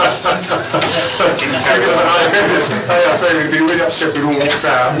 I'll tell you, it'd be really upset if we all walked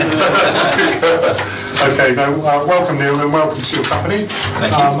out. Okay, welcome Neil and welcome to your company.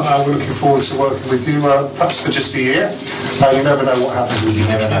 Thank you. We're looking forward to working with you, perhaps for just a year. You never know what happens with you. You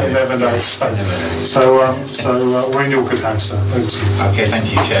never know. So we're in your good hands, sir. Over to you. Okay, thank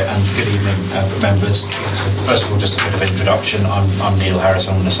you, Chair, and good evening, members. First of all, just a bit of introduction. I'm Neil Harris.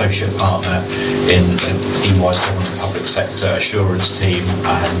 I'm an associate partner in EY's Government Public Sector Assurance team,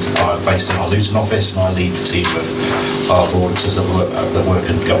 and I'm based in our Luton office, and I lead the team of our auditors that work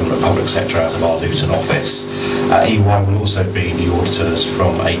in Government Public Sector out of our Luton office. EY will also be the auditors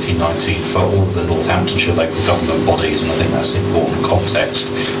from 1819 for all of the Northamptonshire local government bodies, and I think that's an important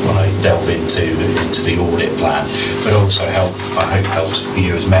context when I delve into the audit plan, but also I hope helps for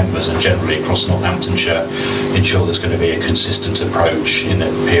you as members and generally across Northamptonshire ensure there's going to be a consistent approach in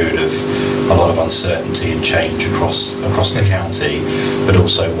a period of a lot of uncertainty and change across the county, but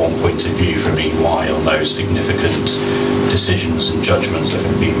also one point of view from EY on those significant decisions and judgments that are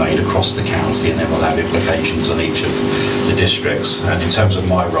going to be made across the county, and then will have implications on each of the districts. And in terms of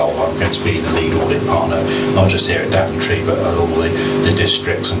my role, I'm going to be the lead audit partner, not just here at Daventry, but at all the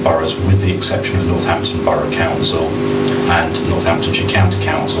districts and boroughs, with the exception of Northampton Borough Council and Northamptonshire County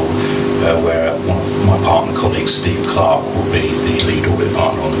Council, where one of my partner colleagues, Steve Clark, will be the lead audit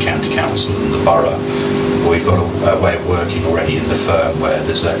partner on the County Council and the borough We've got a way of working already in the firm where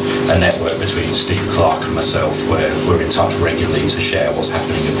there's a network between Steve Clark and myself where we're in touch regularly to share what's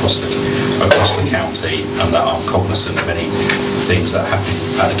happening across the county, and that I'm cognizant of any things that happen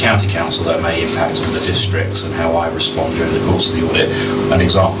at the county council that may impact on the districts and how I respond during the course of the audit, an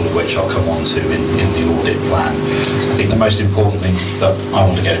example of which I'll come on to in the audit plan. I think the most important thing that I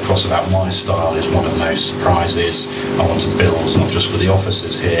want to get across about my style is one of no surprises. I want to build, not just with the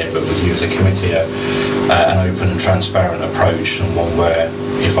officers here, but with you as a committee, an open and transparent approach, and one where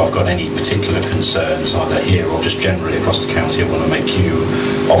if I've got any particular concerns, either here or just generally across the county, I want to make you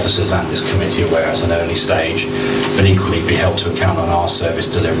officers and this committee aware at an early stage, but equally be held to account on our service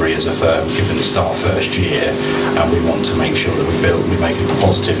delivery as a firm, given it's our first year, and we want to make sure that we make a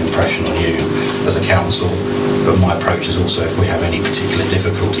positive impression on you as a council. But my approach is also, if we have any particular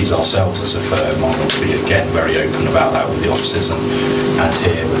difficulties ourselves as a firm, I want to be again very open about that with the officers and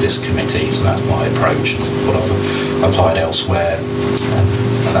here with this committee. So that's my approach and what I've applied elsewhere,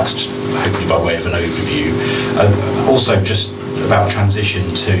 and that's just hopefully by way of an overview. Also just about transition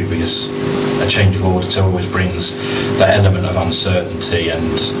too, because a change of auditor always brings that element of uncertainty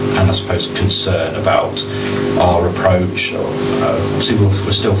and I suppose concern about our approach. Obviously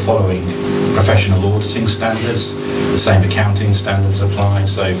we're still following professional auditing standards, the same accounting standards apply,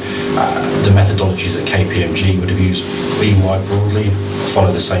 so the methodologies that KPMG would have used EY broadly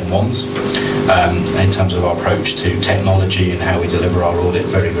follow the same ones. In terms of our approach to technology and how we deliver our audit,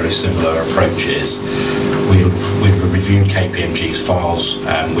 very, very similar approaches. We've reviewed KPMG's files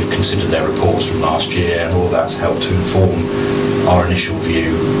and we've considered their reports from last year, and all that's helped to inform our initial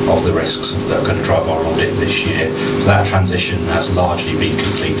view of the risks that are going to drive our audit this year. So that transition has largely been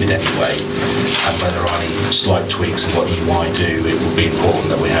completed anyway, and where there are any slight tweaks in what EY do, it will be important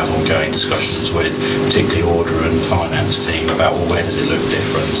that we have ongoing discussions with particularly Order and the finance team about, well, where does it look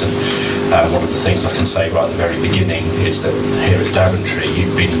different. And one of the things I can say right at the very beginning is that here at Daventry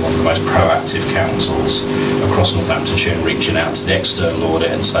you've been one of the most proactive councils across Northamptonshire in reaching out to the external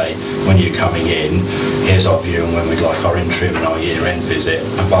audit and say, when you're coming in, here's our view on when we'd like our interim and our year-end visit,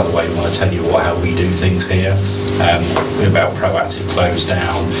 and by the way we want to tell you how we do things here. We're about proactive close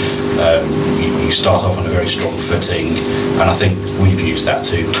down. You start off on a very strong footing, and I think we've used that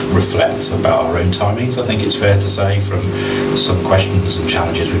to reflect about our own timings, I think it's fair to say, from some questions and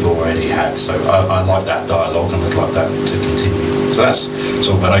challenges we've already had. So I like that dialogue and I'd like that to continue. So that's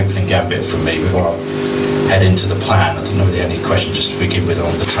sort of an opening gambit from me before I head into the plan. I don't know if there are any questions just to begin with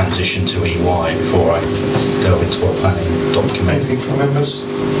on the transition to EY before I delve into our planning document. Anything from members?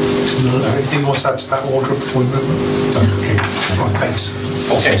 No. Anything you want to add to that order before we move on? Okay, right, thanks.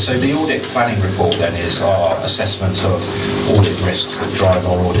 Okay, so the audit planning report then is our assessment of audit risks that drive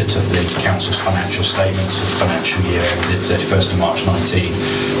our audit of the Council's financial statements for the financial year ended 31st of March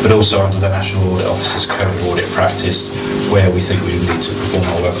 19, but also under the National Audit Office's Code of Audit Practice, where we think we need to perform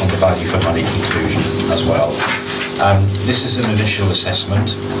our work on the value for money conclusion as well. This is an initial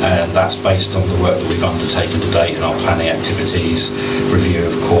assessment, and that's based on the work that we've undertaken to date in our planning activities, review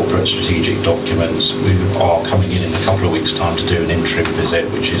of corporate strategic documents. We are coming in a couple of weeks' time to do an interim visit,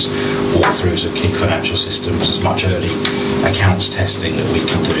 which is walkthroughs of key financial systems, as much early accounts testing that we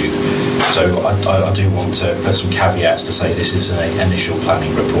can do. So I do want to put some caveats to say this is an initial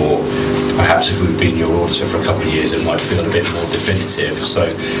planning report. Perhaps if we've been your auditor for a couple of years, it might feel a bit more definitive. So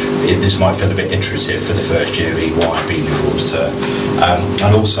this might feel a bit iterative for the first year of EY being your auditor.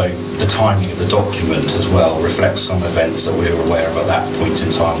 And also the timing of the document as well reflects some events that we were aware of at that point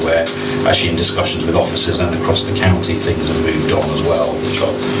in time, where actually in discussions with officers and across the county things have moved on as well, which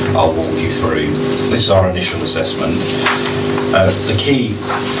I'll walk you through. So this is our initial assessment. The key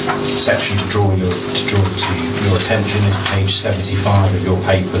section to draw to your attention is page 75 of your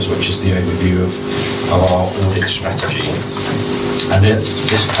papers, which is the overview of our audit strategy. And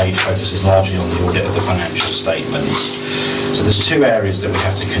this page focuses largely on the audit of the financial statements. So there's two areas that we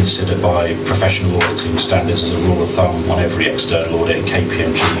have to consider by professional auditing standards as a rule of thumb on every external audit, and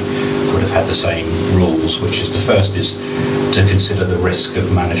KPMG would have had the same rules, which is the first is to consider the risk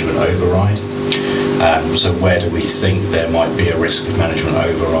of management override. So where do we think there might be a risk of management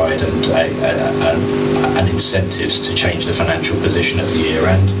override and incentives to change the financial position at the year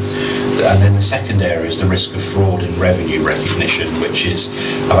end? And then the second area is the risk of fraud in revenue recognition, which is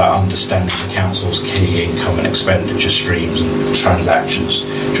about understanding the Council's key income and expenditure streams and transactions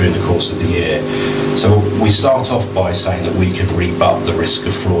during the course of the year. So we start off by saying that we can rebut the risk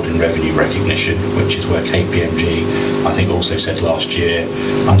of fraud in revenue recognition, which is where KPMG, I think, also said last year,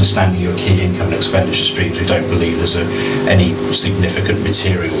 understanding your key income and expenditure streams, we don't believe there's any significant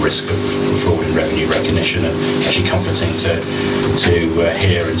material risk of fraud in revenue recognition, and actually comforting to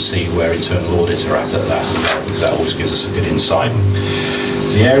hear and see where internal audits are at that, because that always gives us a good insight.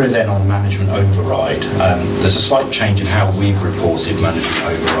 The area then on management override, there's a slight change in how we've reported management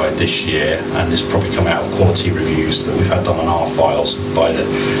override this year, and it's probably come out of quality reviews that we've had done on our files by the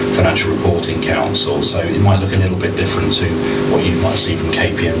Financial Reporting Council, so it might look a little bit different to what you might see from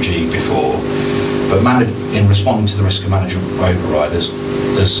KPMG before. But in responding to the risk of management override,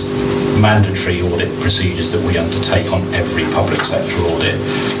 there's mandatory audit procedures that we undertake on every public sector audit.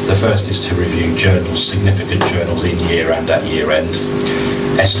 The first is to review journals, significant journals in year and at year end.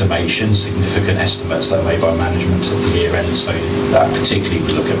 Estimations, significant estimates that are made by management at the year end, so that particularly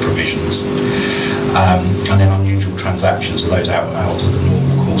we look at provisions. And then unusual transactions, those out of the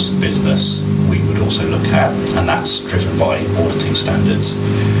normal course of business, we would also look at, and that's driven by auditing standards.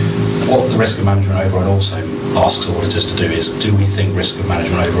 What the risk of management override also asks auditors to do is, do we think risk of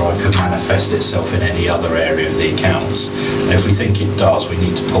management override could manifest itself in any other area of the accounts? And if we think it does, we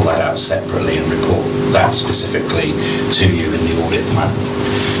need to pull that out separately and report that specifically to you in the audit plan.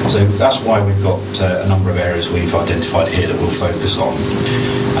 So that's why we've got a number of areas we've identified here that we'll focus on.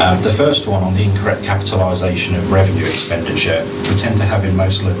 The first one on the incorrect capitalisation of revenue expenditure, we tend to have in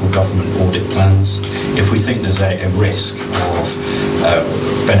most local government audit plans. If we think there's a risk of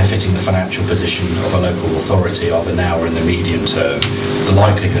benefiting the financial position of a local authority either now or in the medium term, the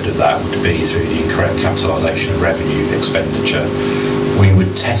likelihood of that would be through the incorrect capitalisation of revenue expenditure. We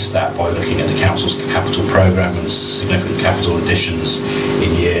would test that by looking at the council's capital programme and significant capital additions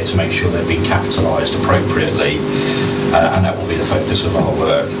in year to make sure they've been capitalised appropriately, and that will be the focus of our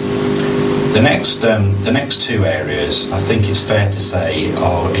work. The next two areas, I think it's fair to say,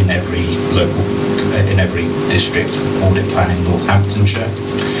 are in every district audit plan in Northamptonshire.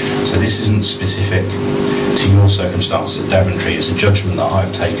 So this isn't specific to your circumstances at Daventry. It's a judgment that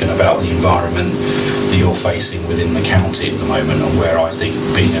I've taken about the environment that you're facing within the county at the moment, and where I think,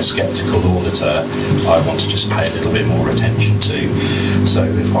 being a sceptical auditor, I want to just pay a little bit more attention to. So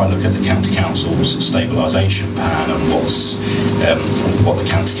if I look at the County Council's stabilisation plan and what the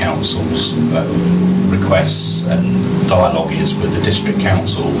County Council's requests and dialogue is with the district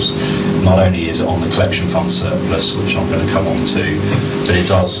councils, not only is it on the collection fund surplus, which I'm going to come on to, but it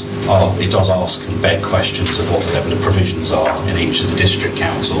does ask and beg questions of what the level of provisions are in each of the district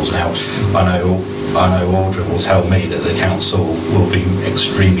councils. Now, I know Audra will tell me that the council will be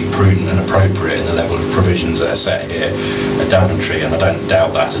extremely prudent and appropriate in the level of provisions that are set here at Daventry, and I don't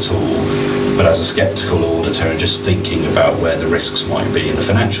doubt that at all. But as a sceptical auditor and just thinking about where the risks might be in the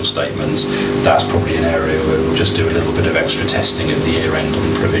financial statements, that's probably an area where we'll just do a little bit of extra testing at the year end on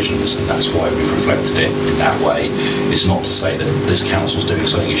the provisions, and that's why we've reflected it in that way. It's not to say that this council's doing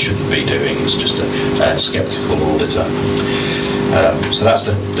something it shouldn't be doing, it's just a sceptical auditor. So that's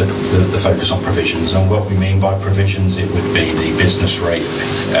the focus on provisions, and what we mean by provisions, it would be the business rate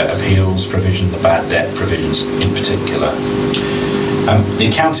appeals provision, the bad debt provisions in particular. The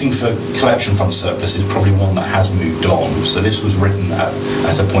accounting for collection fund surplus is probably one that has moved on. So this was written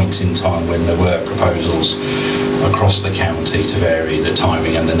at a point in time when there were proposals across the county to vary the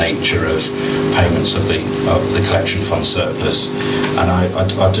timing and the nature of payments of the collection fund surplus. And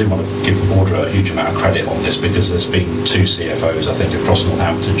I do want to give Audra a huge amount of credit on this, because there's been two CFOs, I think, across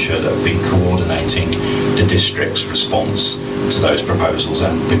Northamptonshire that have been coordinating the district's response to those proposals,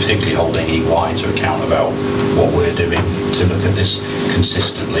 and particularly holding EY to account about what we're doing to look at this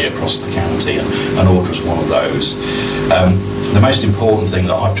consistently across the county, and Audra's one of those. The most important thing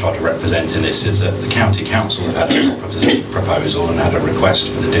that I've tried to represent in this is that the county council have had a proposal and had a request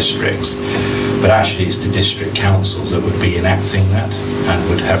for the districts, but actually it's the district councils that would be enacting that and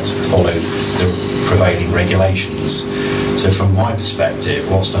would have to follow the prevailing regulations. So from my perspective,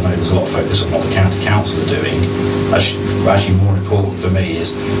 whilst I know there's a lot of focus on what the county council are doing, actually more important for me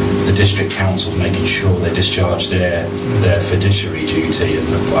is the district council making sure they discharge their fiduciary duty and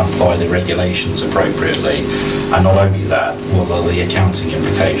apply the regulations appropriately. And not only that, what are the accounting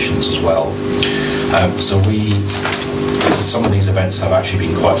implications as well. Some of these events have actually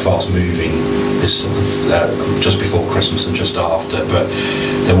been quite fast moving this just before Christmas and just after, but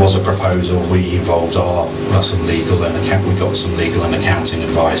there was a proposal, we involved some legal and we got some legal and accounting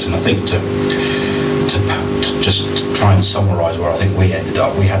advice, and I think to just try and summarise where I think we ended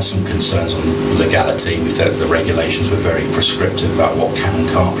up, we had some concerns on legality. We thought the regulations were very prescriptive about what can and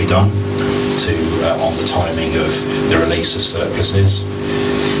can't be done on the timing of the release of surpluses.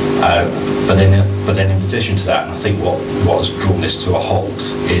 But then in addition to that, and I think what has drawn this to a halt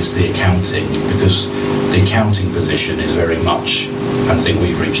is the accounting, because the accounting position is very much, and I think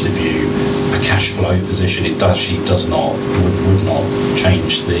we've reached a view, a cash flow position. It would not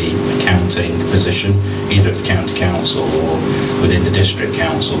change the accounting position, either at the county council or within the district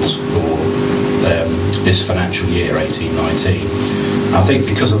councils for this financial year 18-19. I think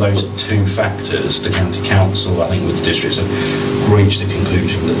because of those two factors, the county council, I think with the districts, have reached the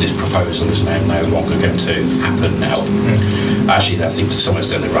conclusion that this proposal is now no longer going to happen now. Actually, I think to some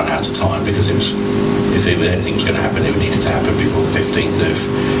extent they've run out of time, because if anything was going to happen, it needed to happen before the 15th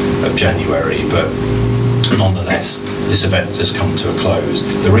of January. But nonetheless, this event has come to a close.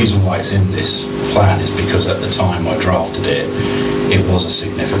 The reason why it's in this plan is because at the time I drafted it, it was a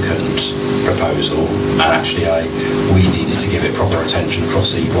significant proposal, and actually we needed to give it proper attention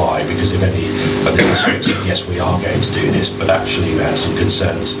across EY, because if any of the districts said, yes, we are going to do this, but actually we had some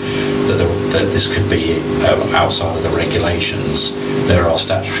concerns that this could be outside of the regulations. There are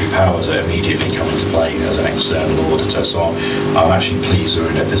statutory powers that immediately come into play as an external auditor, so I'm actually pleased we're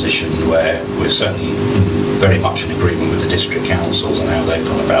in a position where we're certainly very much in agreement with the district councils and how they've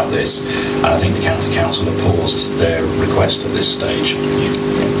gone about this, and I think the county council have paused their request at this stage.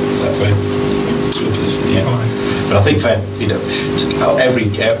 Is that fair? Yeah. But I think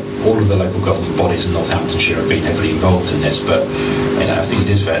all of the local government bodies in Northamptonshire have been heavily involved in this, but I think it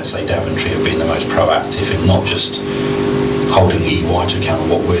is fair to say Daventry have been the most proactive in not just holding EY to account on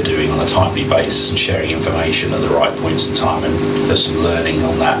what we're doing on a timely basis and sharing information at the right points in time, and there's some learning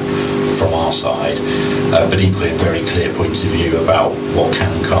on that from our side, but equally a very clear point of view about what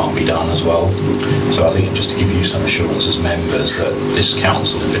can and can't be done as well. So I think just to give you some assurance as members that this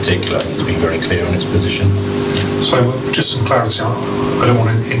council in particular, I think, has been very clear on its position. So just some clarity, I don't want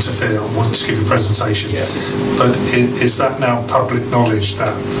to interfere, I want to give you a presentation, but is that now public knowledge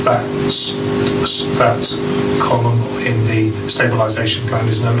that column in the stabilisation plan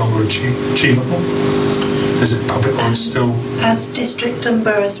is no longer achievable? Is it public or is it still? As district and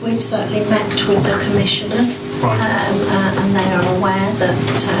boroughs, we've certainly met with the commissioners, right. And they are aware that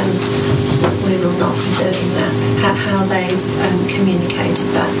we will not be doing that. How they've communicated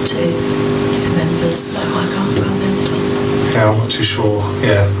that to members, I can't comment on. Yeah, I'm not too sure.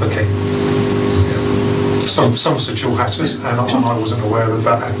 Yeah, okay. Some of us are dual hatters, and I wasn't aware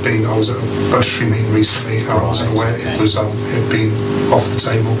that had been. I was at a budgetary meeting recently, and I wasn't aware it had been off the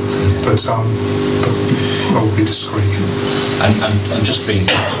table. But I will be discreet. And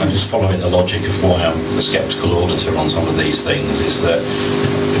just following the logic of why I'm a sceptical auditor on some of these things is that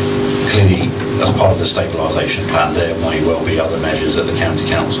clearly, as part of the stabilisation plan, there may well be other measures that the county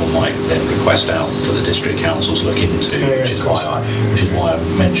council might then request out for the district councils look into, which is why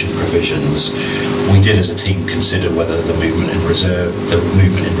I mentioned provisions. We did, as a team, consider whether the movement in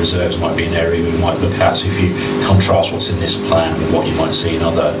reserves might be an area we might look at. So if you contrast what's in this plan with what you might see in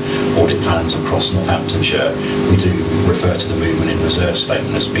other audit plans across Northamptonshire, we do refer to the movement in reserve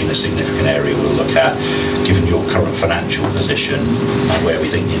statement as being a significant area we'll look at. Given your current financial position and where we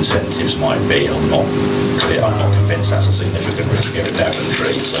think the incentives might be, I'm not convinced that's a significant risk here at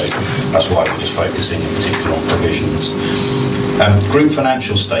Daventry, so that's why we're just focusing in particular on provisions. Group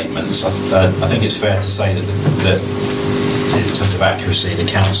financial statements, I think it's fair to say that in terms of accuracy, the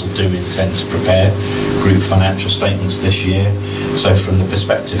council do intend to prepare group financial statements this year. So from the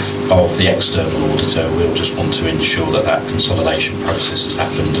perspective of the external auditor, we'll just want to ensure that consolidation process has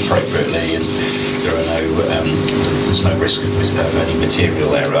happened appropriately and there's no risk of any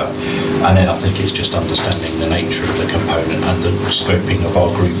material error. And then I think it's just understanding the nature of the component and the scoping of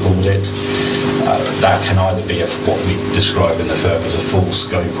our group audit. That can either be what we describe in the firm as a full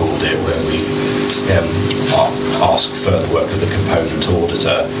scope audit, where we ask further work of the component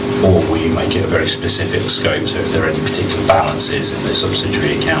auditor, or we make it a very specific scope. So if there are any particular balances in the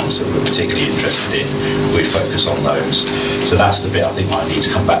subsidiary accounts that we're particularly interested in, we focus on those. So that's the bit I think I need to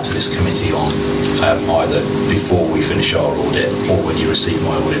come back to this committee on, either before we finish our audit or when you receive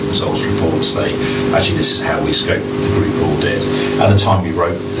my audit results report, say, actually this is how we scope the group audit. At the time we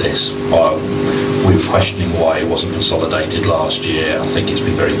wrote this, we were questioning why it wasn't consolidated last year. I think it's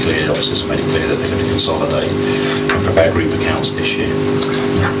been very clear, officers have made it clear that they're going to consolidate and prepare group accounts this year.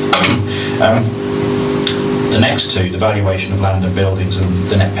 The next two, the valuation of land and buildings and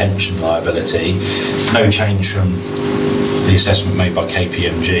the net pension liability, no change from the assessment made by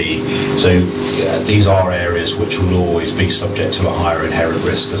KPMG. So these are areas which will always be subject to a higher inherent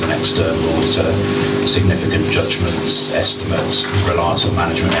risk as an external auditor. Significant judgments, estimates, reliance on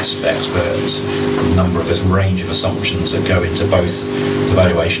management experts, a range of assumptions that go into both the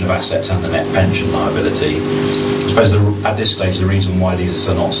valuation of assets and the net pension liability. I suppose at this stage the reason why these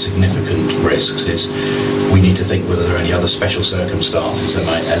are not significant risks is we need to think whether there are any other special circumstances that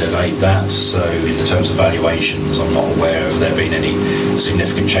might elevate that. So in the terms of valuations, I'm not aware of there being any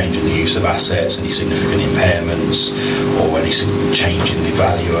significant change in the use of assets, any significant impairments, or any change in the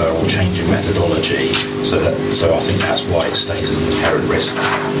valuer or change in methodology. So I think that's why it stays as an inherent risk.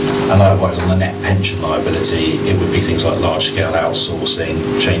 And likewise on the net pension liability, it would be things like large-scale outsourcing,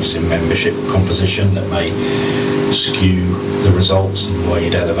 changes in membership composition that may skew the results and why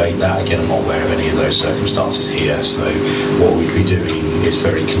you'd elevate that. Again, I'm not aware of any of those circumstances here, so what we'd be doing is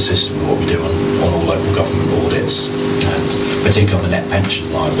very consistent with what we do on all local government audits, and particularly on the net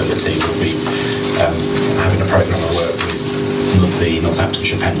pension liability, we'll be having a programme of work with the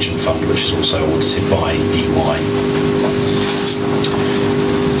Northamptonshire Pension Fund, which is also audited by EY.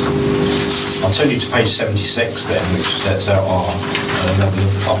 I'll turn you to page 76 then, which sets out our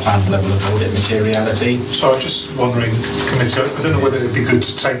planned level of audit materiality. So I'm just wondering, committee, I don't know whether it'd be good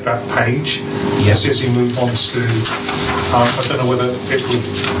to take that page as you move on to, I don't know whether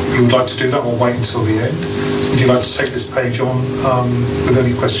you would like to do that or wait until the end. Would you like to take this page on with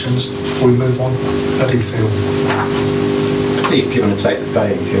any questions before we move on? How do you feel? If you want to take the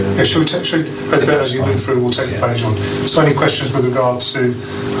page. Yeah, as you move through, we'll take the page on. So any questions with regard to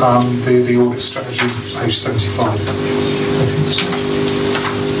the audit strategy, page 75? I think so.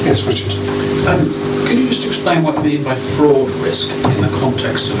 Yes, Richard. Can you just explain what you mean by fraud risk in the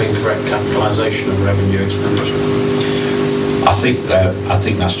context of incorrect capitalisation of revenue expenditure? I think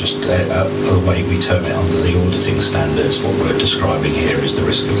that's just a way we term it under the auditing standards. What we're describing here is the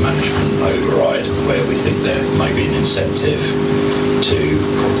risk of management override, where we think there may be an incentive to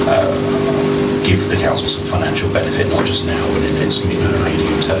give the council some financial benefit, not just now, but in its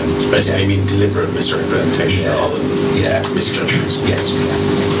medium term. Basically, you mean deliberate misrepresentation rather than misjudgments. Yes.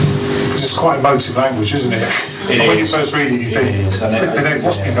 Because it's quite emotive language, isn't it? When you first read it, you think,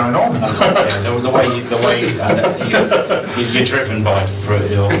 what's been going on? The way you're driven by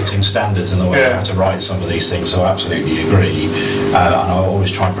the auditing standards and the way you have to write some of these things, so I absolutely agree. And I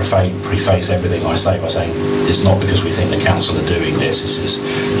always try and preface everything I say by saying it's not because we think the council are doing this. This is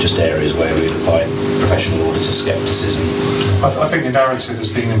just areas where we apply professional auditor scepticism. I think your narrative has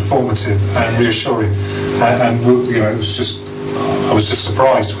been informative and reassuring, and it was just. I was just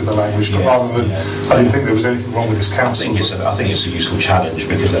surprised with the language, rather than I didn't think there was anything wrong with this council. I think it's a useful challenge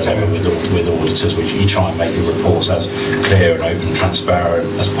because as ever with auditors, you try and make your reports as clear and open and transparent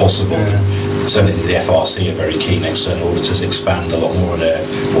as possible. Certainly the FRC are very keen. External auditors expand a lot more on their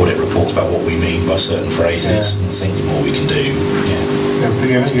audit reports about what we mean by certain phrases, and I think the more we can do. But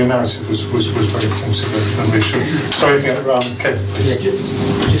your narrative was very informative and reassuring. Sorry, Kevin, please.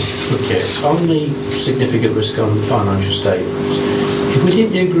 Just quickly, on the significant risk on the financial statements, if we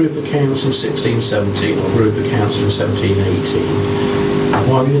didn't do group accounts in 16-17 or group accounts in 17-18,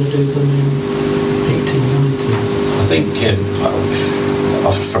 why are we going to do them in 18-19? I think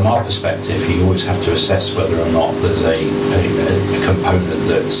from our perspective, you always have to assess whether or not there's a component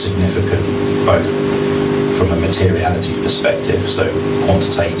that's significant, both from a materiality perspective, so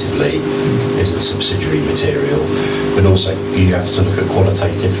quantitatively is the subsidiary material, but also you have to look at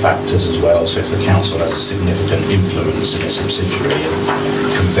qualitative factors as well. So if the council has a significant influence in a subsidiary and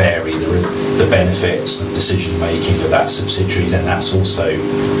can vary the benefits and decision making of that subsidiary, then that's also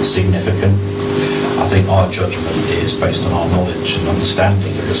significant. I think our judgment is based on our knowledge and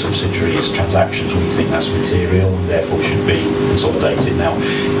understanding of the subsidiary's transactions. We think that's material and therefore should be consolidated. Now,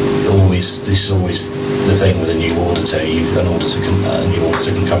 this is always the thing with a new auditor. A new auditor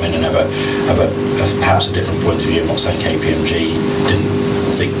can come in and have perhaps a different point of view. I'm not saying KPMG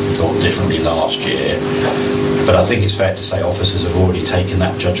thought differently last year, but I think it's fair to say officers have already taken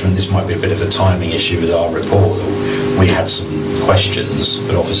that judgment. This might be a bit of a timing issue with our report. We had some questions,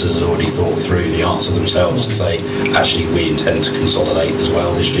 but officers had already thought through the answer themselves to say, actually, we intend to consolidate as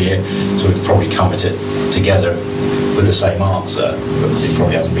well this year. So we've probably come at it together with the same answer, but it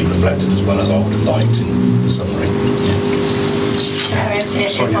probably hasn't been reflected as well as I would have liked in the summary. Chair, if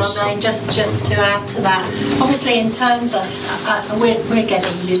Sorry, yes, I may, just to add to that, obviously in terms of, we're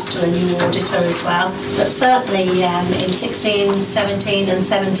getting used to a new auditor as well, but certainly in 16, 17 and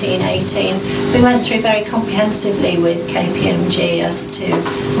 17, 18, we went through very comprehensively with KPMG as to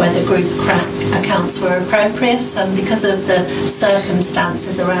whether group accounts were appropriate, and because of the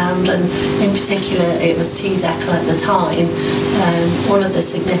circumstances around, and in particular it was TDECL at the time, one of the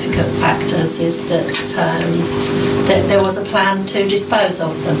significant factors is that there was a plan to dispose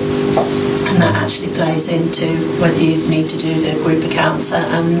of them, and that actually plays into whether you need to do the group accounts,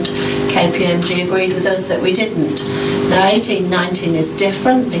 and KPMG agreed with us that we didn't. Now 18-19 is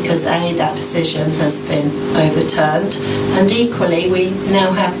different because that decision has been overturned, and equally we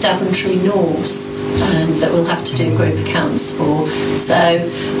now have Daventry Norse that we'll have to do group accounts for. So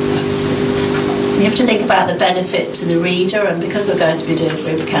you have to think about the benefit to the reader, and because we're going to be doing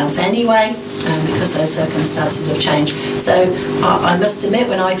group accounts anyway, and because those circumstances have changed. So I must admit,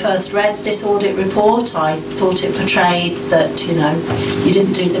 when I first read this audit report, I thought it portrayed that, you know, you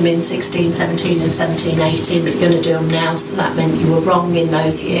didn't do them in 16, 17 and 17, 18, but you're going to do them now, so that meant you were wrong in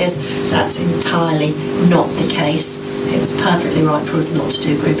those years. That's entirely not the case. It was perfectly right for us not to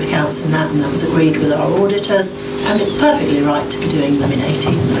do group accounts in that, and that was agreed with our auditors, and it's perfectly right to be doing them in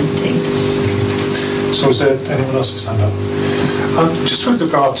 18, 19. So is there anyone else's hand up? Just with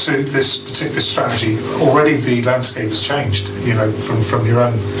regard to this particular strategy, already the landscape has changed. You know, from your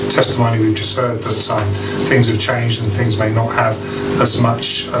own testimony, we've just heard that things have changed and things may not have as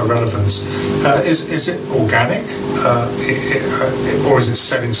much relevance. Is it organic, or is it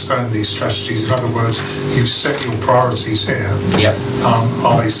set in stone, these strategies? In other words, you've set your priorities here. Yep.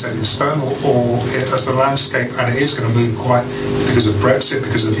 Are they set in stone, or as the landscape, and it is going to move quite because of Brexit,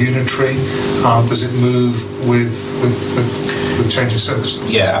 because of unitary, does it move with changing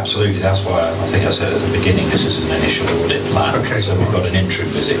circumstances? Yeah, absolutely. That's why I think I said at the beginning, this is an initial audit plan. Okay. So we've got an interim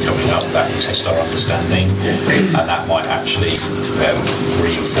visit coming up that will test our understanding, and that might actually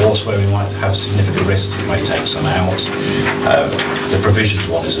reinforce where we might have significant risks. It may take some out. The provisions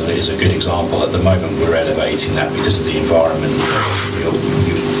one is a good example. At the moment, we're elevating that because of the environment.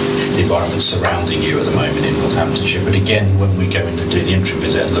 The environment surrounding you at the moment in Northamptonshire. But again, when we go in to do the interim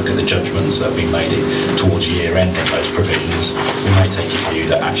visit and look at the judgments that we made it towards year end on those provisions, we may take a view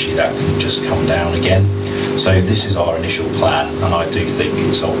that actually that can just come down again. So this is our initial plan, and I do think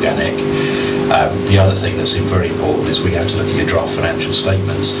it's organic. The other thing that's very important is we have to look at your draft financial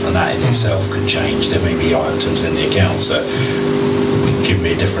statements, and that in itself could change. There may be items in the accounts that give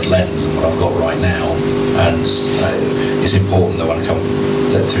me a different lens than what I've got right now, and it's important that when I come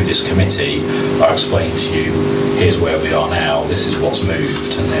through this committee, I explain to you, here's where we are now, this is what's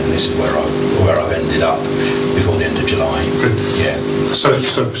moved, and then this is where I've ended up before the end of July. Good. Yeah. So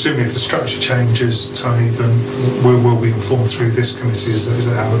presumably if the structure changes, Tony, then we'll be informed through this committee. Is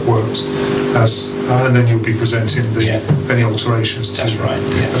that how it works? And then you'll be presenting any alterations to That's right.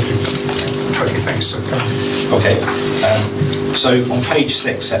 Yeah. Okay, thank you, sir. Okay. So on page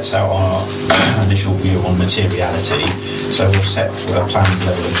 6 sets out our initial view on materiality. So we've set a planned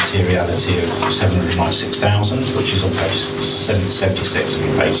level of materiality of 796,000, which is on page 76 of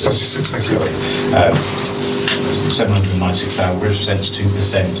your page. 76, thank you. 796,000 represents 2%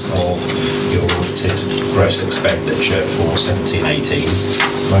 of your audited gross expenditure for 17-18.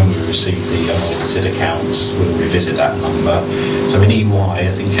 When we receive the unaudited accounts, we'll revisit that number. So in EY,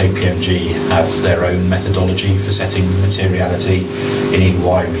 I think KPMG have their own methodology for setting materiality. In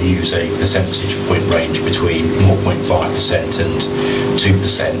EY, we use a percentage point range between 0.5% and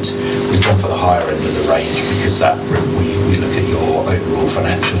 2%. We've gone for the higher end of the range because that we look at your overall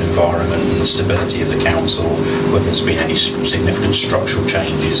financial environment and the stability of the council, whether there's been any significant structural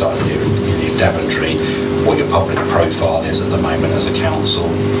changes either in Daventry, what your public profile is at the moment as a council.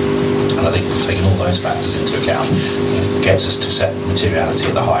 And I think taking all those factors into account gets us to set materiality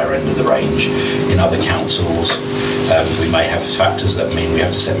at the higher end of the range. In other councils, we may have factors that mean we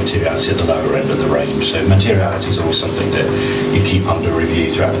have to set materiality at the lower end of the range. So materiality is always something that you keep under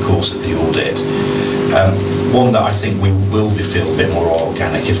review throughout the course of the audit. One that I think we will feel a bit more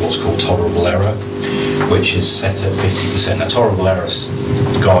organic is what's called tolerable error, which is set at 50%. Now, tolerable error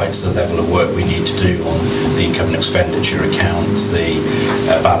guides the level of work we need to do on the income and expenditure account, the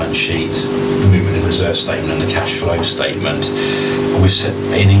balance sheet, the movement and reserve statement, and the cash flow statement. We've set,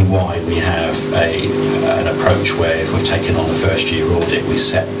 in EY, we have an approach where if we've taken on the first year audit, we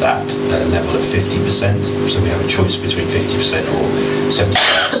set that level at 50%. So we have a choice between 50% or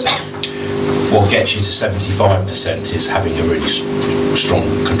 75%. what gets you to 75% is having a really strong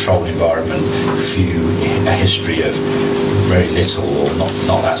control environment, a history of very little or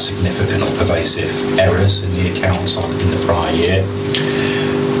not that significant or pervasive errors in the accounts in the prior year.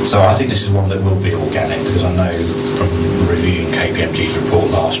 So I think this is one that will be organic, because I know from reviewing KPMG's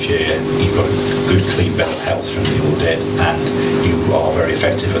report last year, you've got a good clean bill of health from the audit, and you are very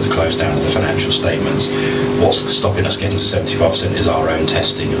effective at the close down of the financial statements. What's stopping us getting to 75% is our own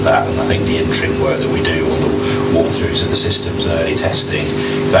testing of that, and I think the interim work that we do on the walkthroughs of the systems and early testing,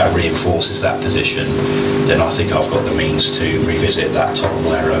 that reinforces that position. Then I think I've got the means to revisit that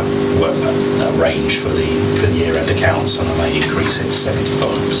total error range for the year-end accounts, and I may increase it to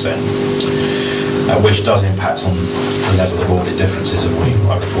 75%. Which does impact on the level of audit differences, and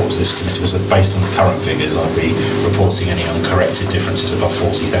I report to this committee was that based on the current figures I'd be reporting any uncorrected differences above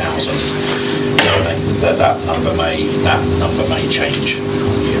 40,000. That number may change.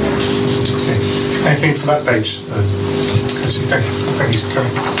 Okay. Anything for that page? Thank you.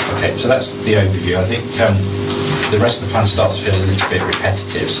 Okay, so that's the overview. I think the rest of the plan starts to feel a little bit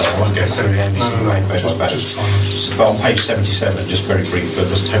repetitive, so I won't go through every single page. But on page 77, just very brief,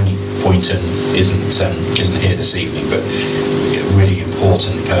 because Tony Boynton isn't here this evening, but a really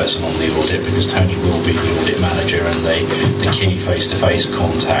important person on the audit, because Tony will be the audit manager and the key face-to-face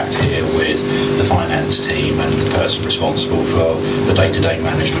contact here with the finance team and the person responsible for the day-to-day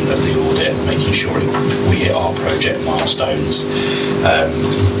management of the audit, making sure we hit our project milestones.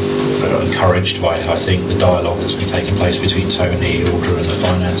 Encouraged by, I think, the dialogue that's been taking place between Tony, Audra and the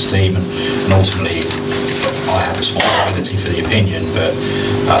finance team, and ultimately I have responsibility for the opinion, but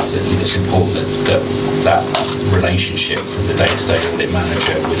I think it's important that relationship from the day-to-day audit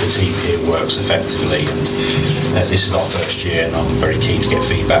manager with the team here works effectively, and this is our first year and I'm very keen to get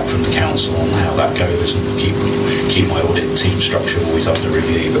feedback from the council on how that goes and keep my audit team structure always under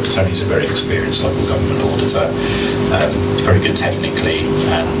review. But Tony's a very experienced local government auditor, very good technically,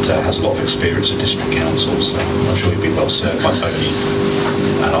 and has a lot of experience at district councils, so I'm sure you'll be well served by Tony,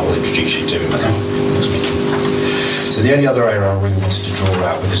 and I will introduce you to him at our next meeting. So the only other area I really wanted to draw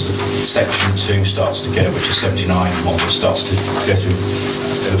out with is that section 2 starts to get, which is 79 onwards, starts to go through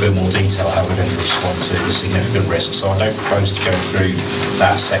a bit more detail how we're going to respond to the significant risks. So I don't propose to go through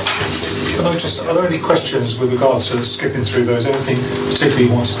that section with you. Are there any questions with regard to skipping through those? Anything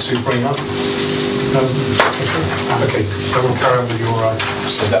particularly you wanted to bring up? No? Okay, then we'll carry on with your...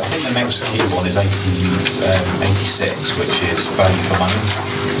 So I think the next key one is 86, which is value for money.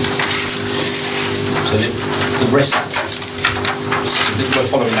 So the risk, we're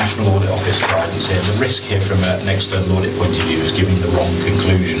following National Audit Office guidance here. The risk here from an external audit point of view is giving the wrong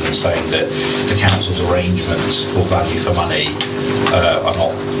conclusion and saying that the council's arrangements for value for money are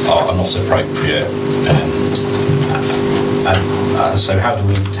not appropriate. So how do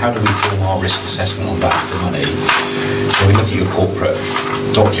we form our risk assessment on value for money? So we look at your corporate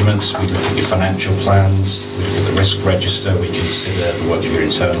documents, we look at your financial plans, we look at the risk register, we consider the work of your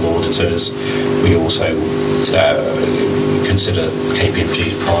internal auditors, we also consider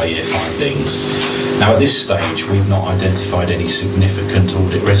KPMG's prior year findings. Now at this stage we've not identified any significant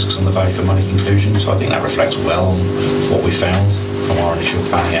audit risks on the value for money conclusion, so I think that reflects well on what we found from our initial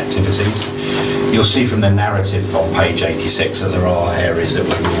planning activities. You'll see from the narrative on page 86 that there are areas that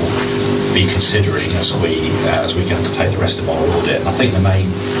we will be considering as we undertake the rest of our audit. And I think the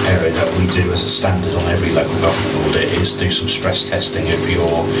main area that we do as a standard on every local government audit is do some stress testing of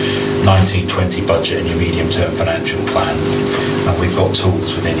your 1920 budget and your medium-term financial plan. And we've got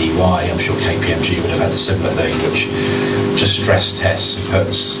tools within EY, I'm sure KPMG would have had a similar thing, which just stress tests and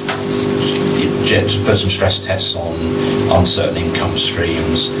put some stress tests on uncertain income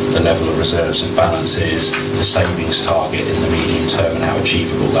streams, the level of reserves and balances, the savings target in the medium term and how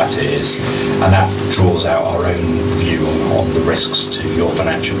achievable that is, and that draws out our own view on the risks to your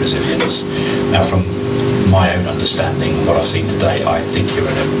financial resilience. Now from my own understanding of what I've seen today, I think you're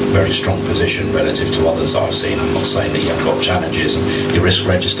in a very strong position relative to others that I've seen. I'm not saying that you haven't got challenges and your risk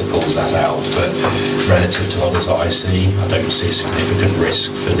register pulls that out, but relative to others that I see, I don't see a significant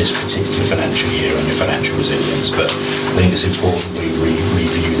risk for this particular financial year and your financial resilience. But I think it's important we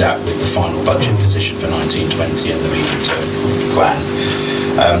review that with the final budget position for 1920 and the medium-term plan.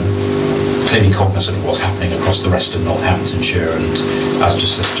 Clearly cognizant of what's happening across the rest of Northamptonshire, and as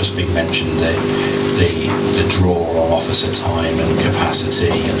just been mentioned, the draw on officer time and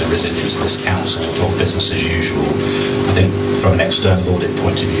capacity and the resilience of this council for business as usual. I think from an external audit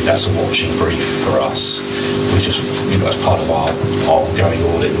point of view, that's a watching brief for us. We just, as part of our ongoing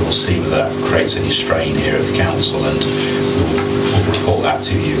audit, we'll see whether that creates any strain here at the council, and we'll report that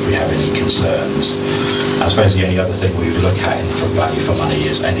to you if we have any concerns. I suppose the only other thing we would look at from value for money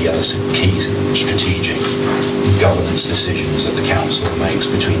is any other key strategic governance decisions that the council makes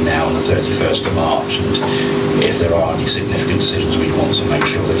between now and the 31st of March, and if there are any significant decisions, we want to make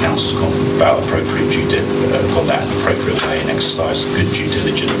sure the council's gone about gone that in an appropriate way and exercised good due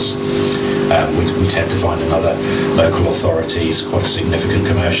diligence. We tend to find in other local authorities quite a significant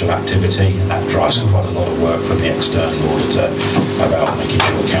commercial activity, and that drives quite a lot of work from the external auditor about making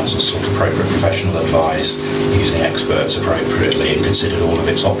sure council sought appropriate professional advice, using experts appropriately, and considered all of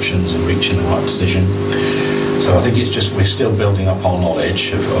its options and reaching the right decision. So I think it's just we're still building up our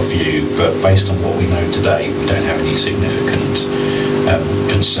knowledge of you, but based on what we know today, we don't have any significant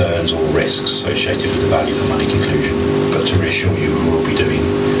concerns or risks associated with the value for money conclusion. But to reassure you, we will be doing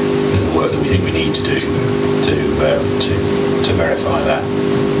the work that we think we need to do to verify that.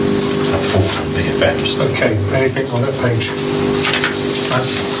 Paul from BFM. Okay, anything on that page? No?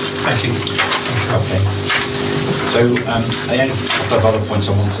 Thank you. Okay. So a couple of other points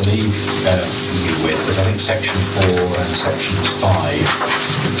I want to leave you with, because I think section 4 and section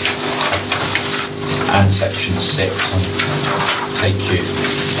 5 and section 6 take you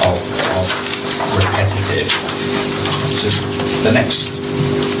are repetitive. So the next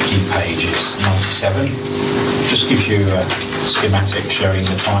key page is 97. It just gives you a schematic showing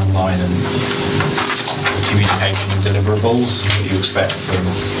the timeline and communication and deliverables that you expect from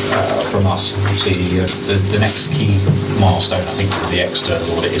us. Obviously, the next key milestone, I think, for the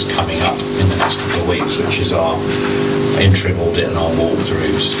external audit is coming up in the next couple of weeks, which is our interim audit and our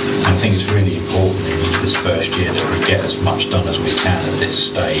walkthroughs. And I think it's really important in this first year that we get as much done as we can at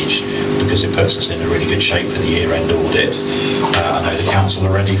this stage, because it puts us in a really good shape for the year-end audit. I know the council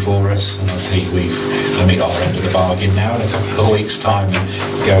are ready for us, and I think we've going to meet our end of the bargain now in a couple of weeks' time and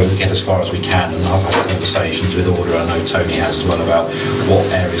go and get as far as we can. And I've had conversations with Order, I know Tony has as well, about what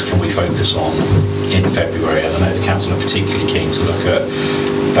areas can we focus on in February. And I know the council are particularly keen to look at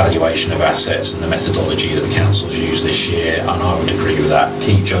valuation of assets and the methodology that the council's used this year, and I would agree with that.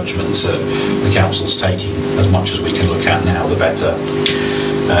 Key judgments that the council's taking, as much as we can look at now, the better.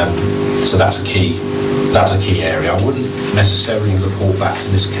 So that's a key area. I wouldn't necessarily report back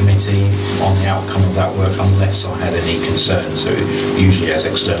to this committee on the outcome of that work unless I had any concerns. So usually as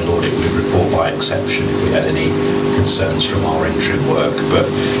external audit we'd report by exception if we had any concerns from our interim work, but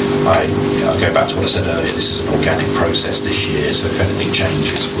I'll go back to what I said earlier, this is an organic process this year, so if anything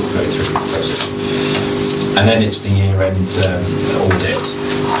changes we'll go through the process. And then it's the year-end audit,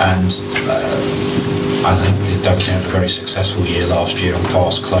 and I think Daventry had a very successful year last year on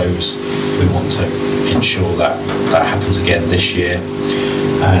fast close. We want to ensure that happens again this year,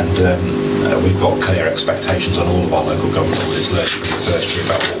 and we've got clear expectations on all of our local government audits learned from the first year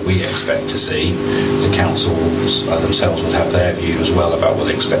about what we expect to see. The councils themselves would have their view as well about what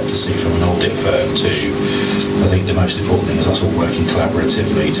they expect to see from an audit firm too. I think the most important thing is us all working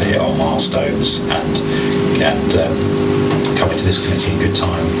collaboratively to hit our milestones and coming to this committee in good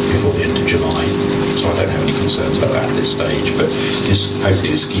time before the end of July. So I don't have any concerns about that at this stage, but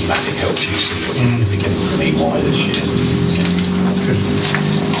hopefully this schematic helps you see what you're beginning to mean why this year.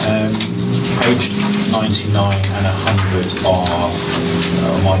 Page 99 and 100 are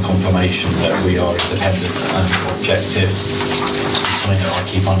my confirmation that we are independent and objective. It's something that I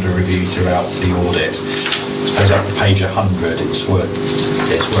keep under review throughout the audit. I suppose at page 100 it's worth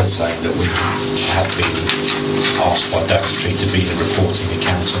saying that we have been asked by Daventry to be the reporting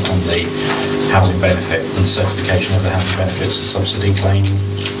accountant on the housing benefit and certification of the housing benefits and subsidy claim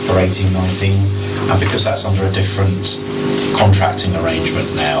for 18-19, and because that's under a different contracting arrangement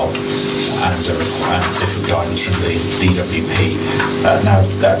now and different guidance from the DWP, now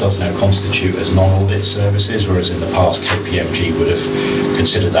that does now constitute as non-audit services, whereas in the past KPMG would have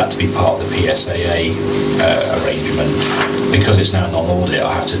considered that to be part of the PSAA arrangement. Because it's now non-audit,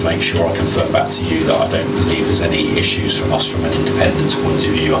 I have to make sure I confirm back to you that I don't believe there's any issues from us from an independence point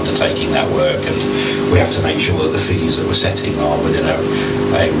of view undertaking that work, and we have to make sure that the fees that we're setting are within a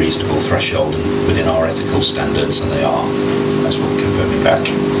reasonable threshold and within our ethical standards, and they are. That's what we're confirming back.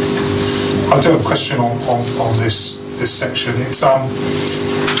 I do have a question on this section. It's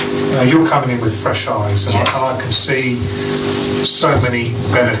you're coming in with fresh eyes, and, yes. I can see so many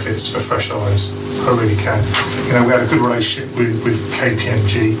benefits for fresh eyes. I really can. You know, we had a good relationship with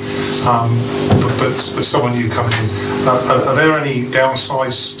KPMG, but someone new coming in. Are there any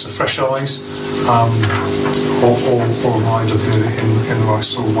downsides to fresh eyes, or am I looking at it in the right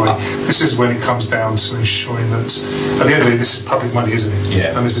sort of way? This is when it comes down to ensuring that at the end of it, this is public money, isn't it?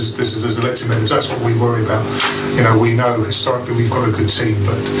 Yeah. And this is as elected members. That's what we worry about. You know, we know historically we've got a good team,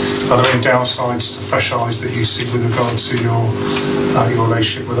 but are there any downsides to fresh eyes that you see with regard to your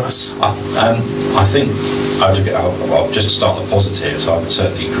relationship with us? I think I'll just start the positives. I would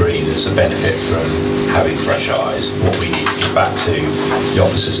certainly agree there's a benefit from having fresh eyes. What we need to give back to the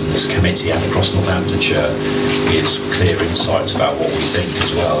officers in this committee and across Northamptonshire is clear insights about what we think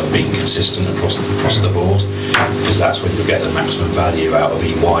as well, and being consistent across the board, because that's when you'll get the maximum value out of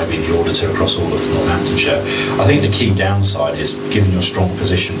EY being the auditor across all of Northamptonshire. I think the key downside is, given your strong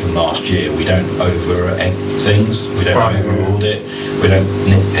position from last year, we don't over-egg things, we don't over-audit, we don't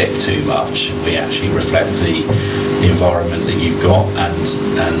nitpick too much, and we actually reflect the environment that you've got, and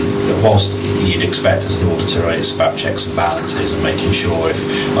whilst you'd expect as an auditor it's about checks and balances and making sure if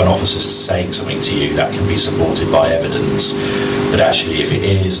an officer's saying something to you that can be supported by evidence, but actually if it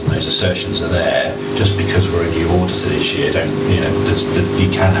is and those assertions are there, just because we're a new auditor this year, you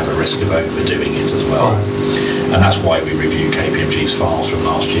can have a risk of overdoing it as well. And that's why we review KPMG's files from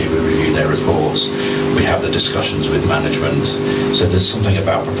last year, we review their reports, we have the discussions with management. So there's something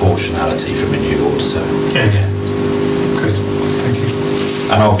about proportionality from a new auditor. Yeah. Good, thank you.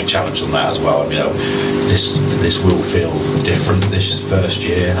 And I'll be challenged on that as well. This will feel different this first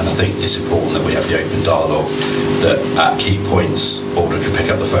year, and I think it's important that we have the open dialogue, that at key points Alder can pick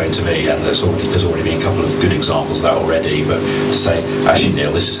up the phone to me, and there's already been a couple of good examples of that already, but to say, actually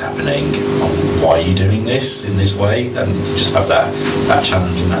Neil, this is happening, why are you doing this in this way, and just have that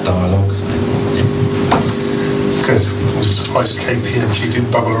challenge and that dialogue. So, yeah. Good. I was surprised KPMG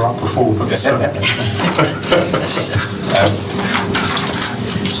didn't bubble her up before, but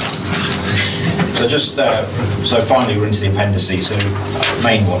So finally we're into the appendices. So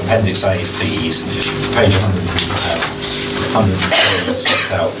main one, Appendix A, fees, page 104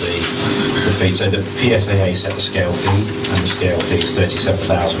 sets out the fee. So the PSAA set the scale fee, and the scale fee is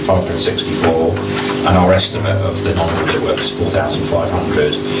 37,564, and our estimate of the non-audit work is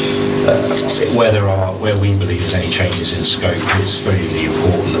 4,500. Where we believe there's any changes in scope, it's really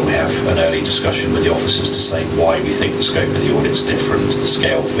important that we have an early discussion with the officers to say why we think the scope of the audit's different to the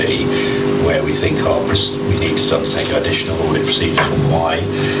scale fee, where we think we need to undertake additional audit procedures and why.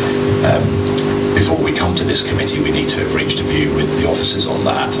 Before we come to this committee, we need to have reached a view with the officers on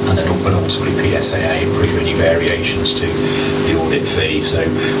that, and then ultimately PSAA approve any variations to the audit fee. So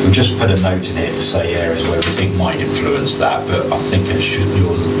we've just put a note in here to say areas where we think might influence that, but I think as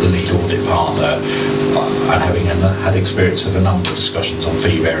you're the lead audit partner, and having had experience of a number of discussions on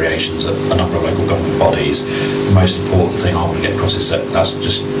fee variations at a number of local government bodies, the most important thing I want to get across is that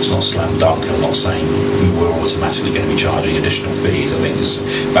it's not a slam dunk. I'm not saying we're automatically going to be charging additional fees. I think it's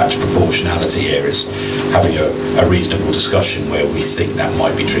back to proportionality here. Is having a reasonable discussion where we think that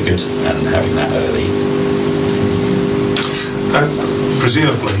might be triggered and having that early.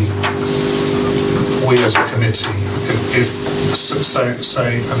 Presumably, we as a committee, if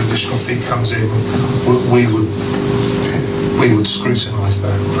say an additional fee comes in, we would scrutinise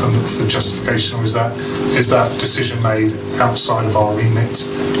that and look for justification, or is that decision made outside of our remit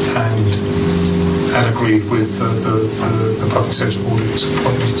and agreed with the public sector audit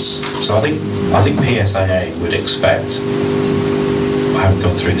appointments? So I think PSAA would expect, I haven't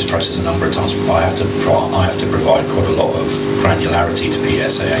gone through this process a number of times, but I have to provide quite a lot of granularity to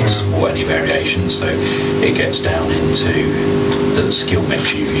PSAA to support any variations. So it gets down into the skill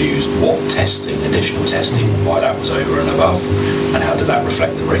mix you've used, what testing, additional testing, why that was over and above, and how did that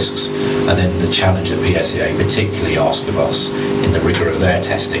reflect the risks. And then the challenge that PSAA particularly ask of us in the rigour of their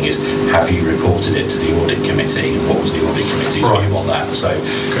testing is, have you reported it to the audit committee, and what was the audit committee's view on that? So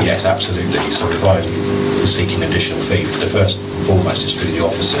yes, absolutely. So if I'm seeking additional fee, the first and foremost is through the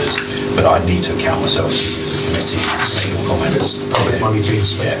officers, but I need to account myself to the committee single comments. It's the public money being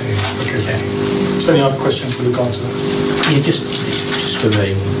spent. Okay, thank you. So any other questions with regard to that? Yeah, just for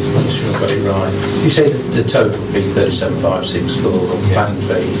me, I'm not sure I got it right. You say the total fee 37,564, planned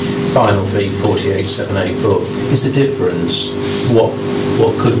fee, final fee 48,784. Is the difference what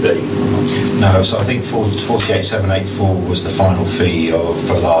could be? No, so I think 48,784 was the final fee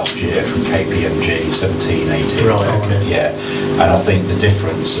for last year from KPMG 1718. Right, okay. Yeah, and I think the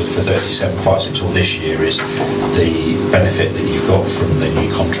difference for 37,564 this year is the benefit that you've got from the new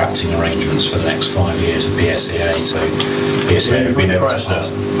contracting arrangements for the next 5 years of PSAA. So PSAA have been able to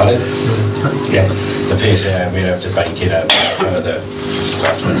the PSAA have been able to bake in a further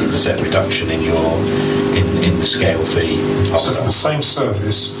about 20% reduction in the scale fee. So for the same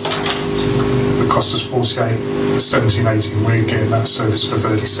service that cost us 1718, we're getting that service for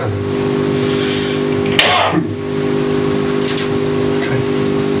 37. Okay.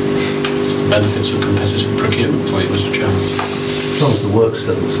 Benefits of competitive procurement for you, Mr. Chairman. As long as the work's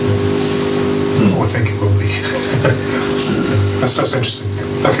done. I think it will be. That's interesting.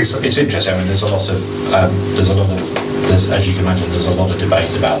 Okay, so it's interesting. I mean, there's as you can imagine, there's a lot of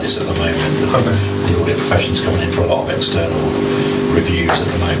debate about this at the moment. The audit profession's coming in for a lot of external reviews at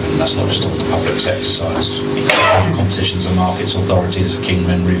the moment, and that's not just on the public sector side. Competitions and Markets Authority, there's a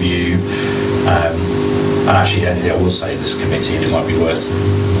Kingman review. And actually, the only thing I will say to this committee, and it might be worth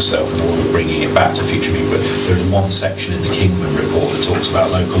myself and all of bringing it back to future meetings, but there is one section in the Kingman report that talks about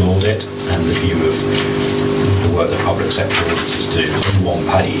local audit and the view of the work that public sector auditors do. It's on one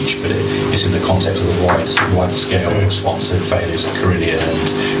page, but it's in the context of the wider scale response to failures at Carillion and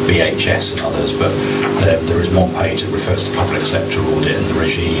BHS and others. But there is one page that refers to public sector audit and the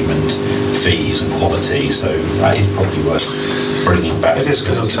regime and fees and quality. So that is probably worth bringing back. It is,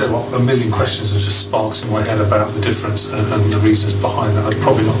 because I'll tell you what, a million questions are just sparks in my head about the difference and the reasons behind that.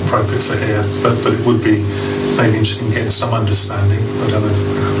 Probably not appropriate for here, but it would be maybe interesting getting some understanding. I don't know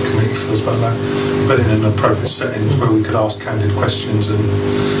how the committee feels about that, but in an appropriate setting where we could ask candid questions and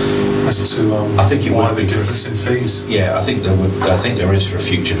as to I think it why the difference in fees. Yeah, I think there would. I think there is for a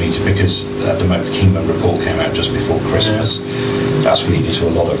future meeting, because at the moment the Kingman report came out just before Christmas. That's leading to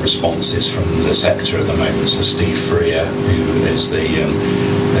a lot of responses from the sector at the moment. So Steve Freer, who is the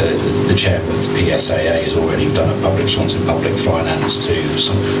chairman of the PSAA, has already done a public response in public finance to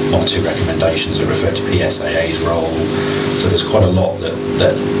one or two recommendations that refer to PSAA's role. So there's quite a lot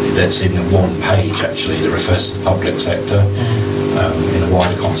that's in one page actually that refers to the public sector. In a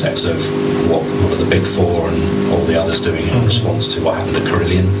wider context of what are the big four and all the others doing in response to what happened at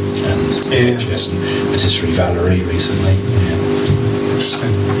Carillion and BHS and Patisserie Valerie recently.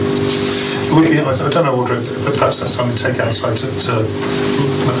 Interesting. It would be, I don't know, Audrey, perhaps that's something to take outside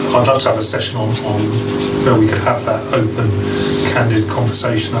I'd love to have a session on where we could have that open, candid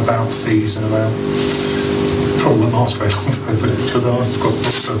conversation about fees and about, probably won't last very long though, but I've got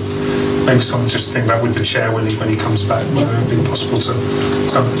lots of, maybe something just to think about with the chair when he comes back, whether it would be possible to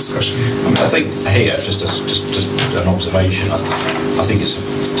have that discussion. I think here, just an observation, I think it's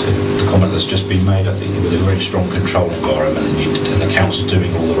the comment that's just been made. I think with a very strong control environment and the council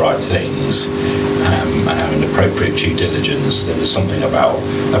doing all the right things and having appropriate due diligence, then there's something about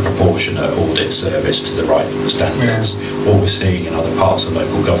a proportionate audit service to the right standards. What we're seeing in other parts of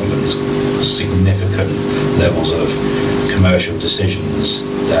local government is significant levels of commercial decisions,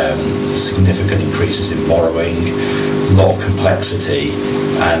 significant increases in borrowing, a lot of complexity,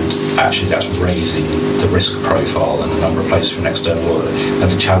 and actually that's raising the risk profile and the number of places for an external audit.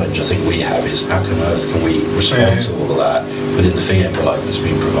 And the challenge I think we have is how on earth can we respond to all of that within the fee envelope that's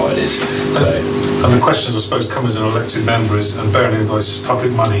been provided. And the questions I suppose come as an elected member is, and bearing in mind this is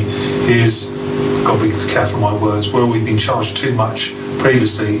public money, is, I've got to be careful of my words, were we being charged too much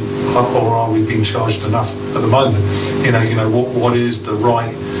previously, or are we being charged enough at the moment? You know, what is the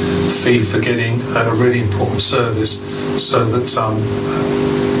right fee for getting a really important service, so that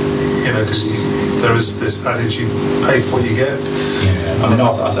because there is this adage, you pay for what you get. Yeah, I mean,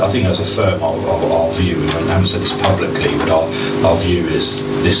 I think as a firm, our view, and I haven't said this publicly, but our view is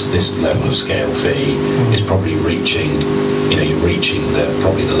this level of scale fee is probably reaching, you're reaching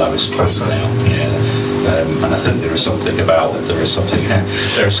probably the lowest point now. Yeah. And I think there is something about what happens.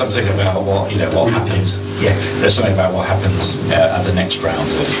 Yeah, there's something about what happens at the next round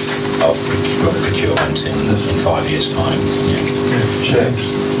of procurement in 5 years' time. Chair,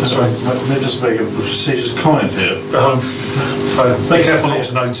 may I just make a facetious comment here? Be careful not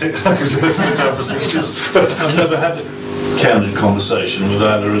to note it. I've never had a candid conversation with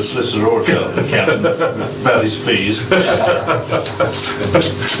either a solicitor or a chartered accountant about his fees.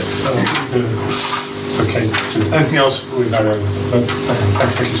 Okay. Anything else we know?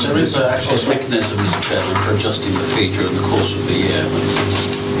 Thank you. There is actually a mechanism, Mr. Chairman, for adjusting the fee during the course of the year.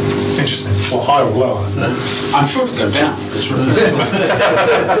 Interesting. Well, higher or lower? I'm sure to go down. It's all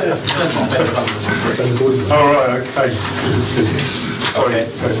right. Okay. Sorry.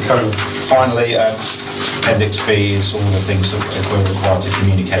 Carry on. Finally, Appendix B is all the things that we're required to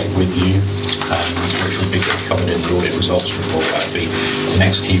communicate with you, which will be covered in the audit results report. That will be the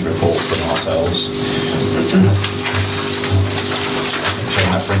next key report from ourselves.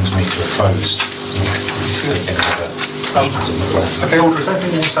 And that brings me to a close. Okay, Audrey, is there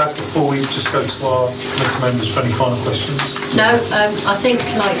anything you want to add before we just go to our committee members for any final questions? No, I think,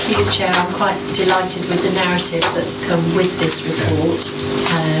 like you, Chair, I'm quite delighted with the narrative that's come with this report,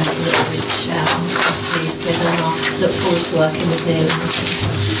 which I'm pleased with, and I look forward to working with Neil.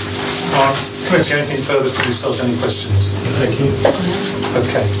 Committee, anything further from yourselves? Any questions? Thank you.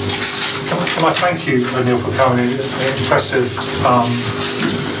 Okay. Can I thank you, Neil, for coming in? An impressive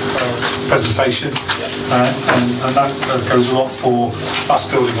presentation. And that goes a lot for us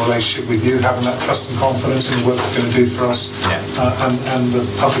building a relationship with you, having that trust and confidence in the work you're going to do for us, and the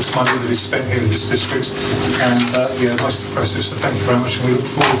public's money that is spent here in this district. And most impressive. So thank you very much, and we look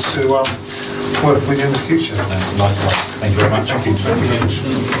forward to working with you in the future. Likewise. Thank you very much. Thank you very much.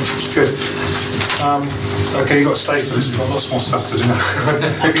 Good. Okay, you've got to stay for this. We've got lots more stuff to do now.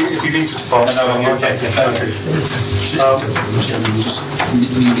 if you need to depart, okay.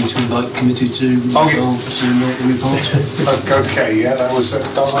 You need to invite committee to resolve to the report. Okay, yeah, that was I'd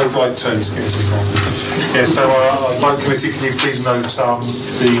like Tony to get us involved. Yeah, so by committee, can you please note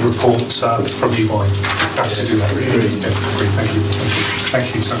the report from EY? Happy to do that. Really, thank you.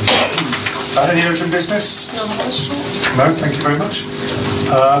 Thank you, Tony. Any urgent business? No, thank you very much.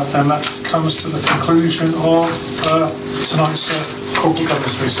 And that comes to the conclusion of tonight's corporate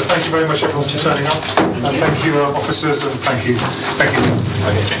governance meeting. So thank you very much, everyone, for turning up. And thank you, officers, and thank you. Okay,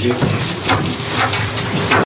 thank you.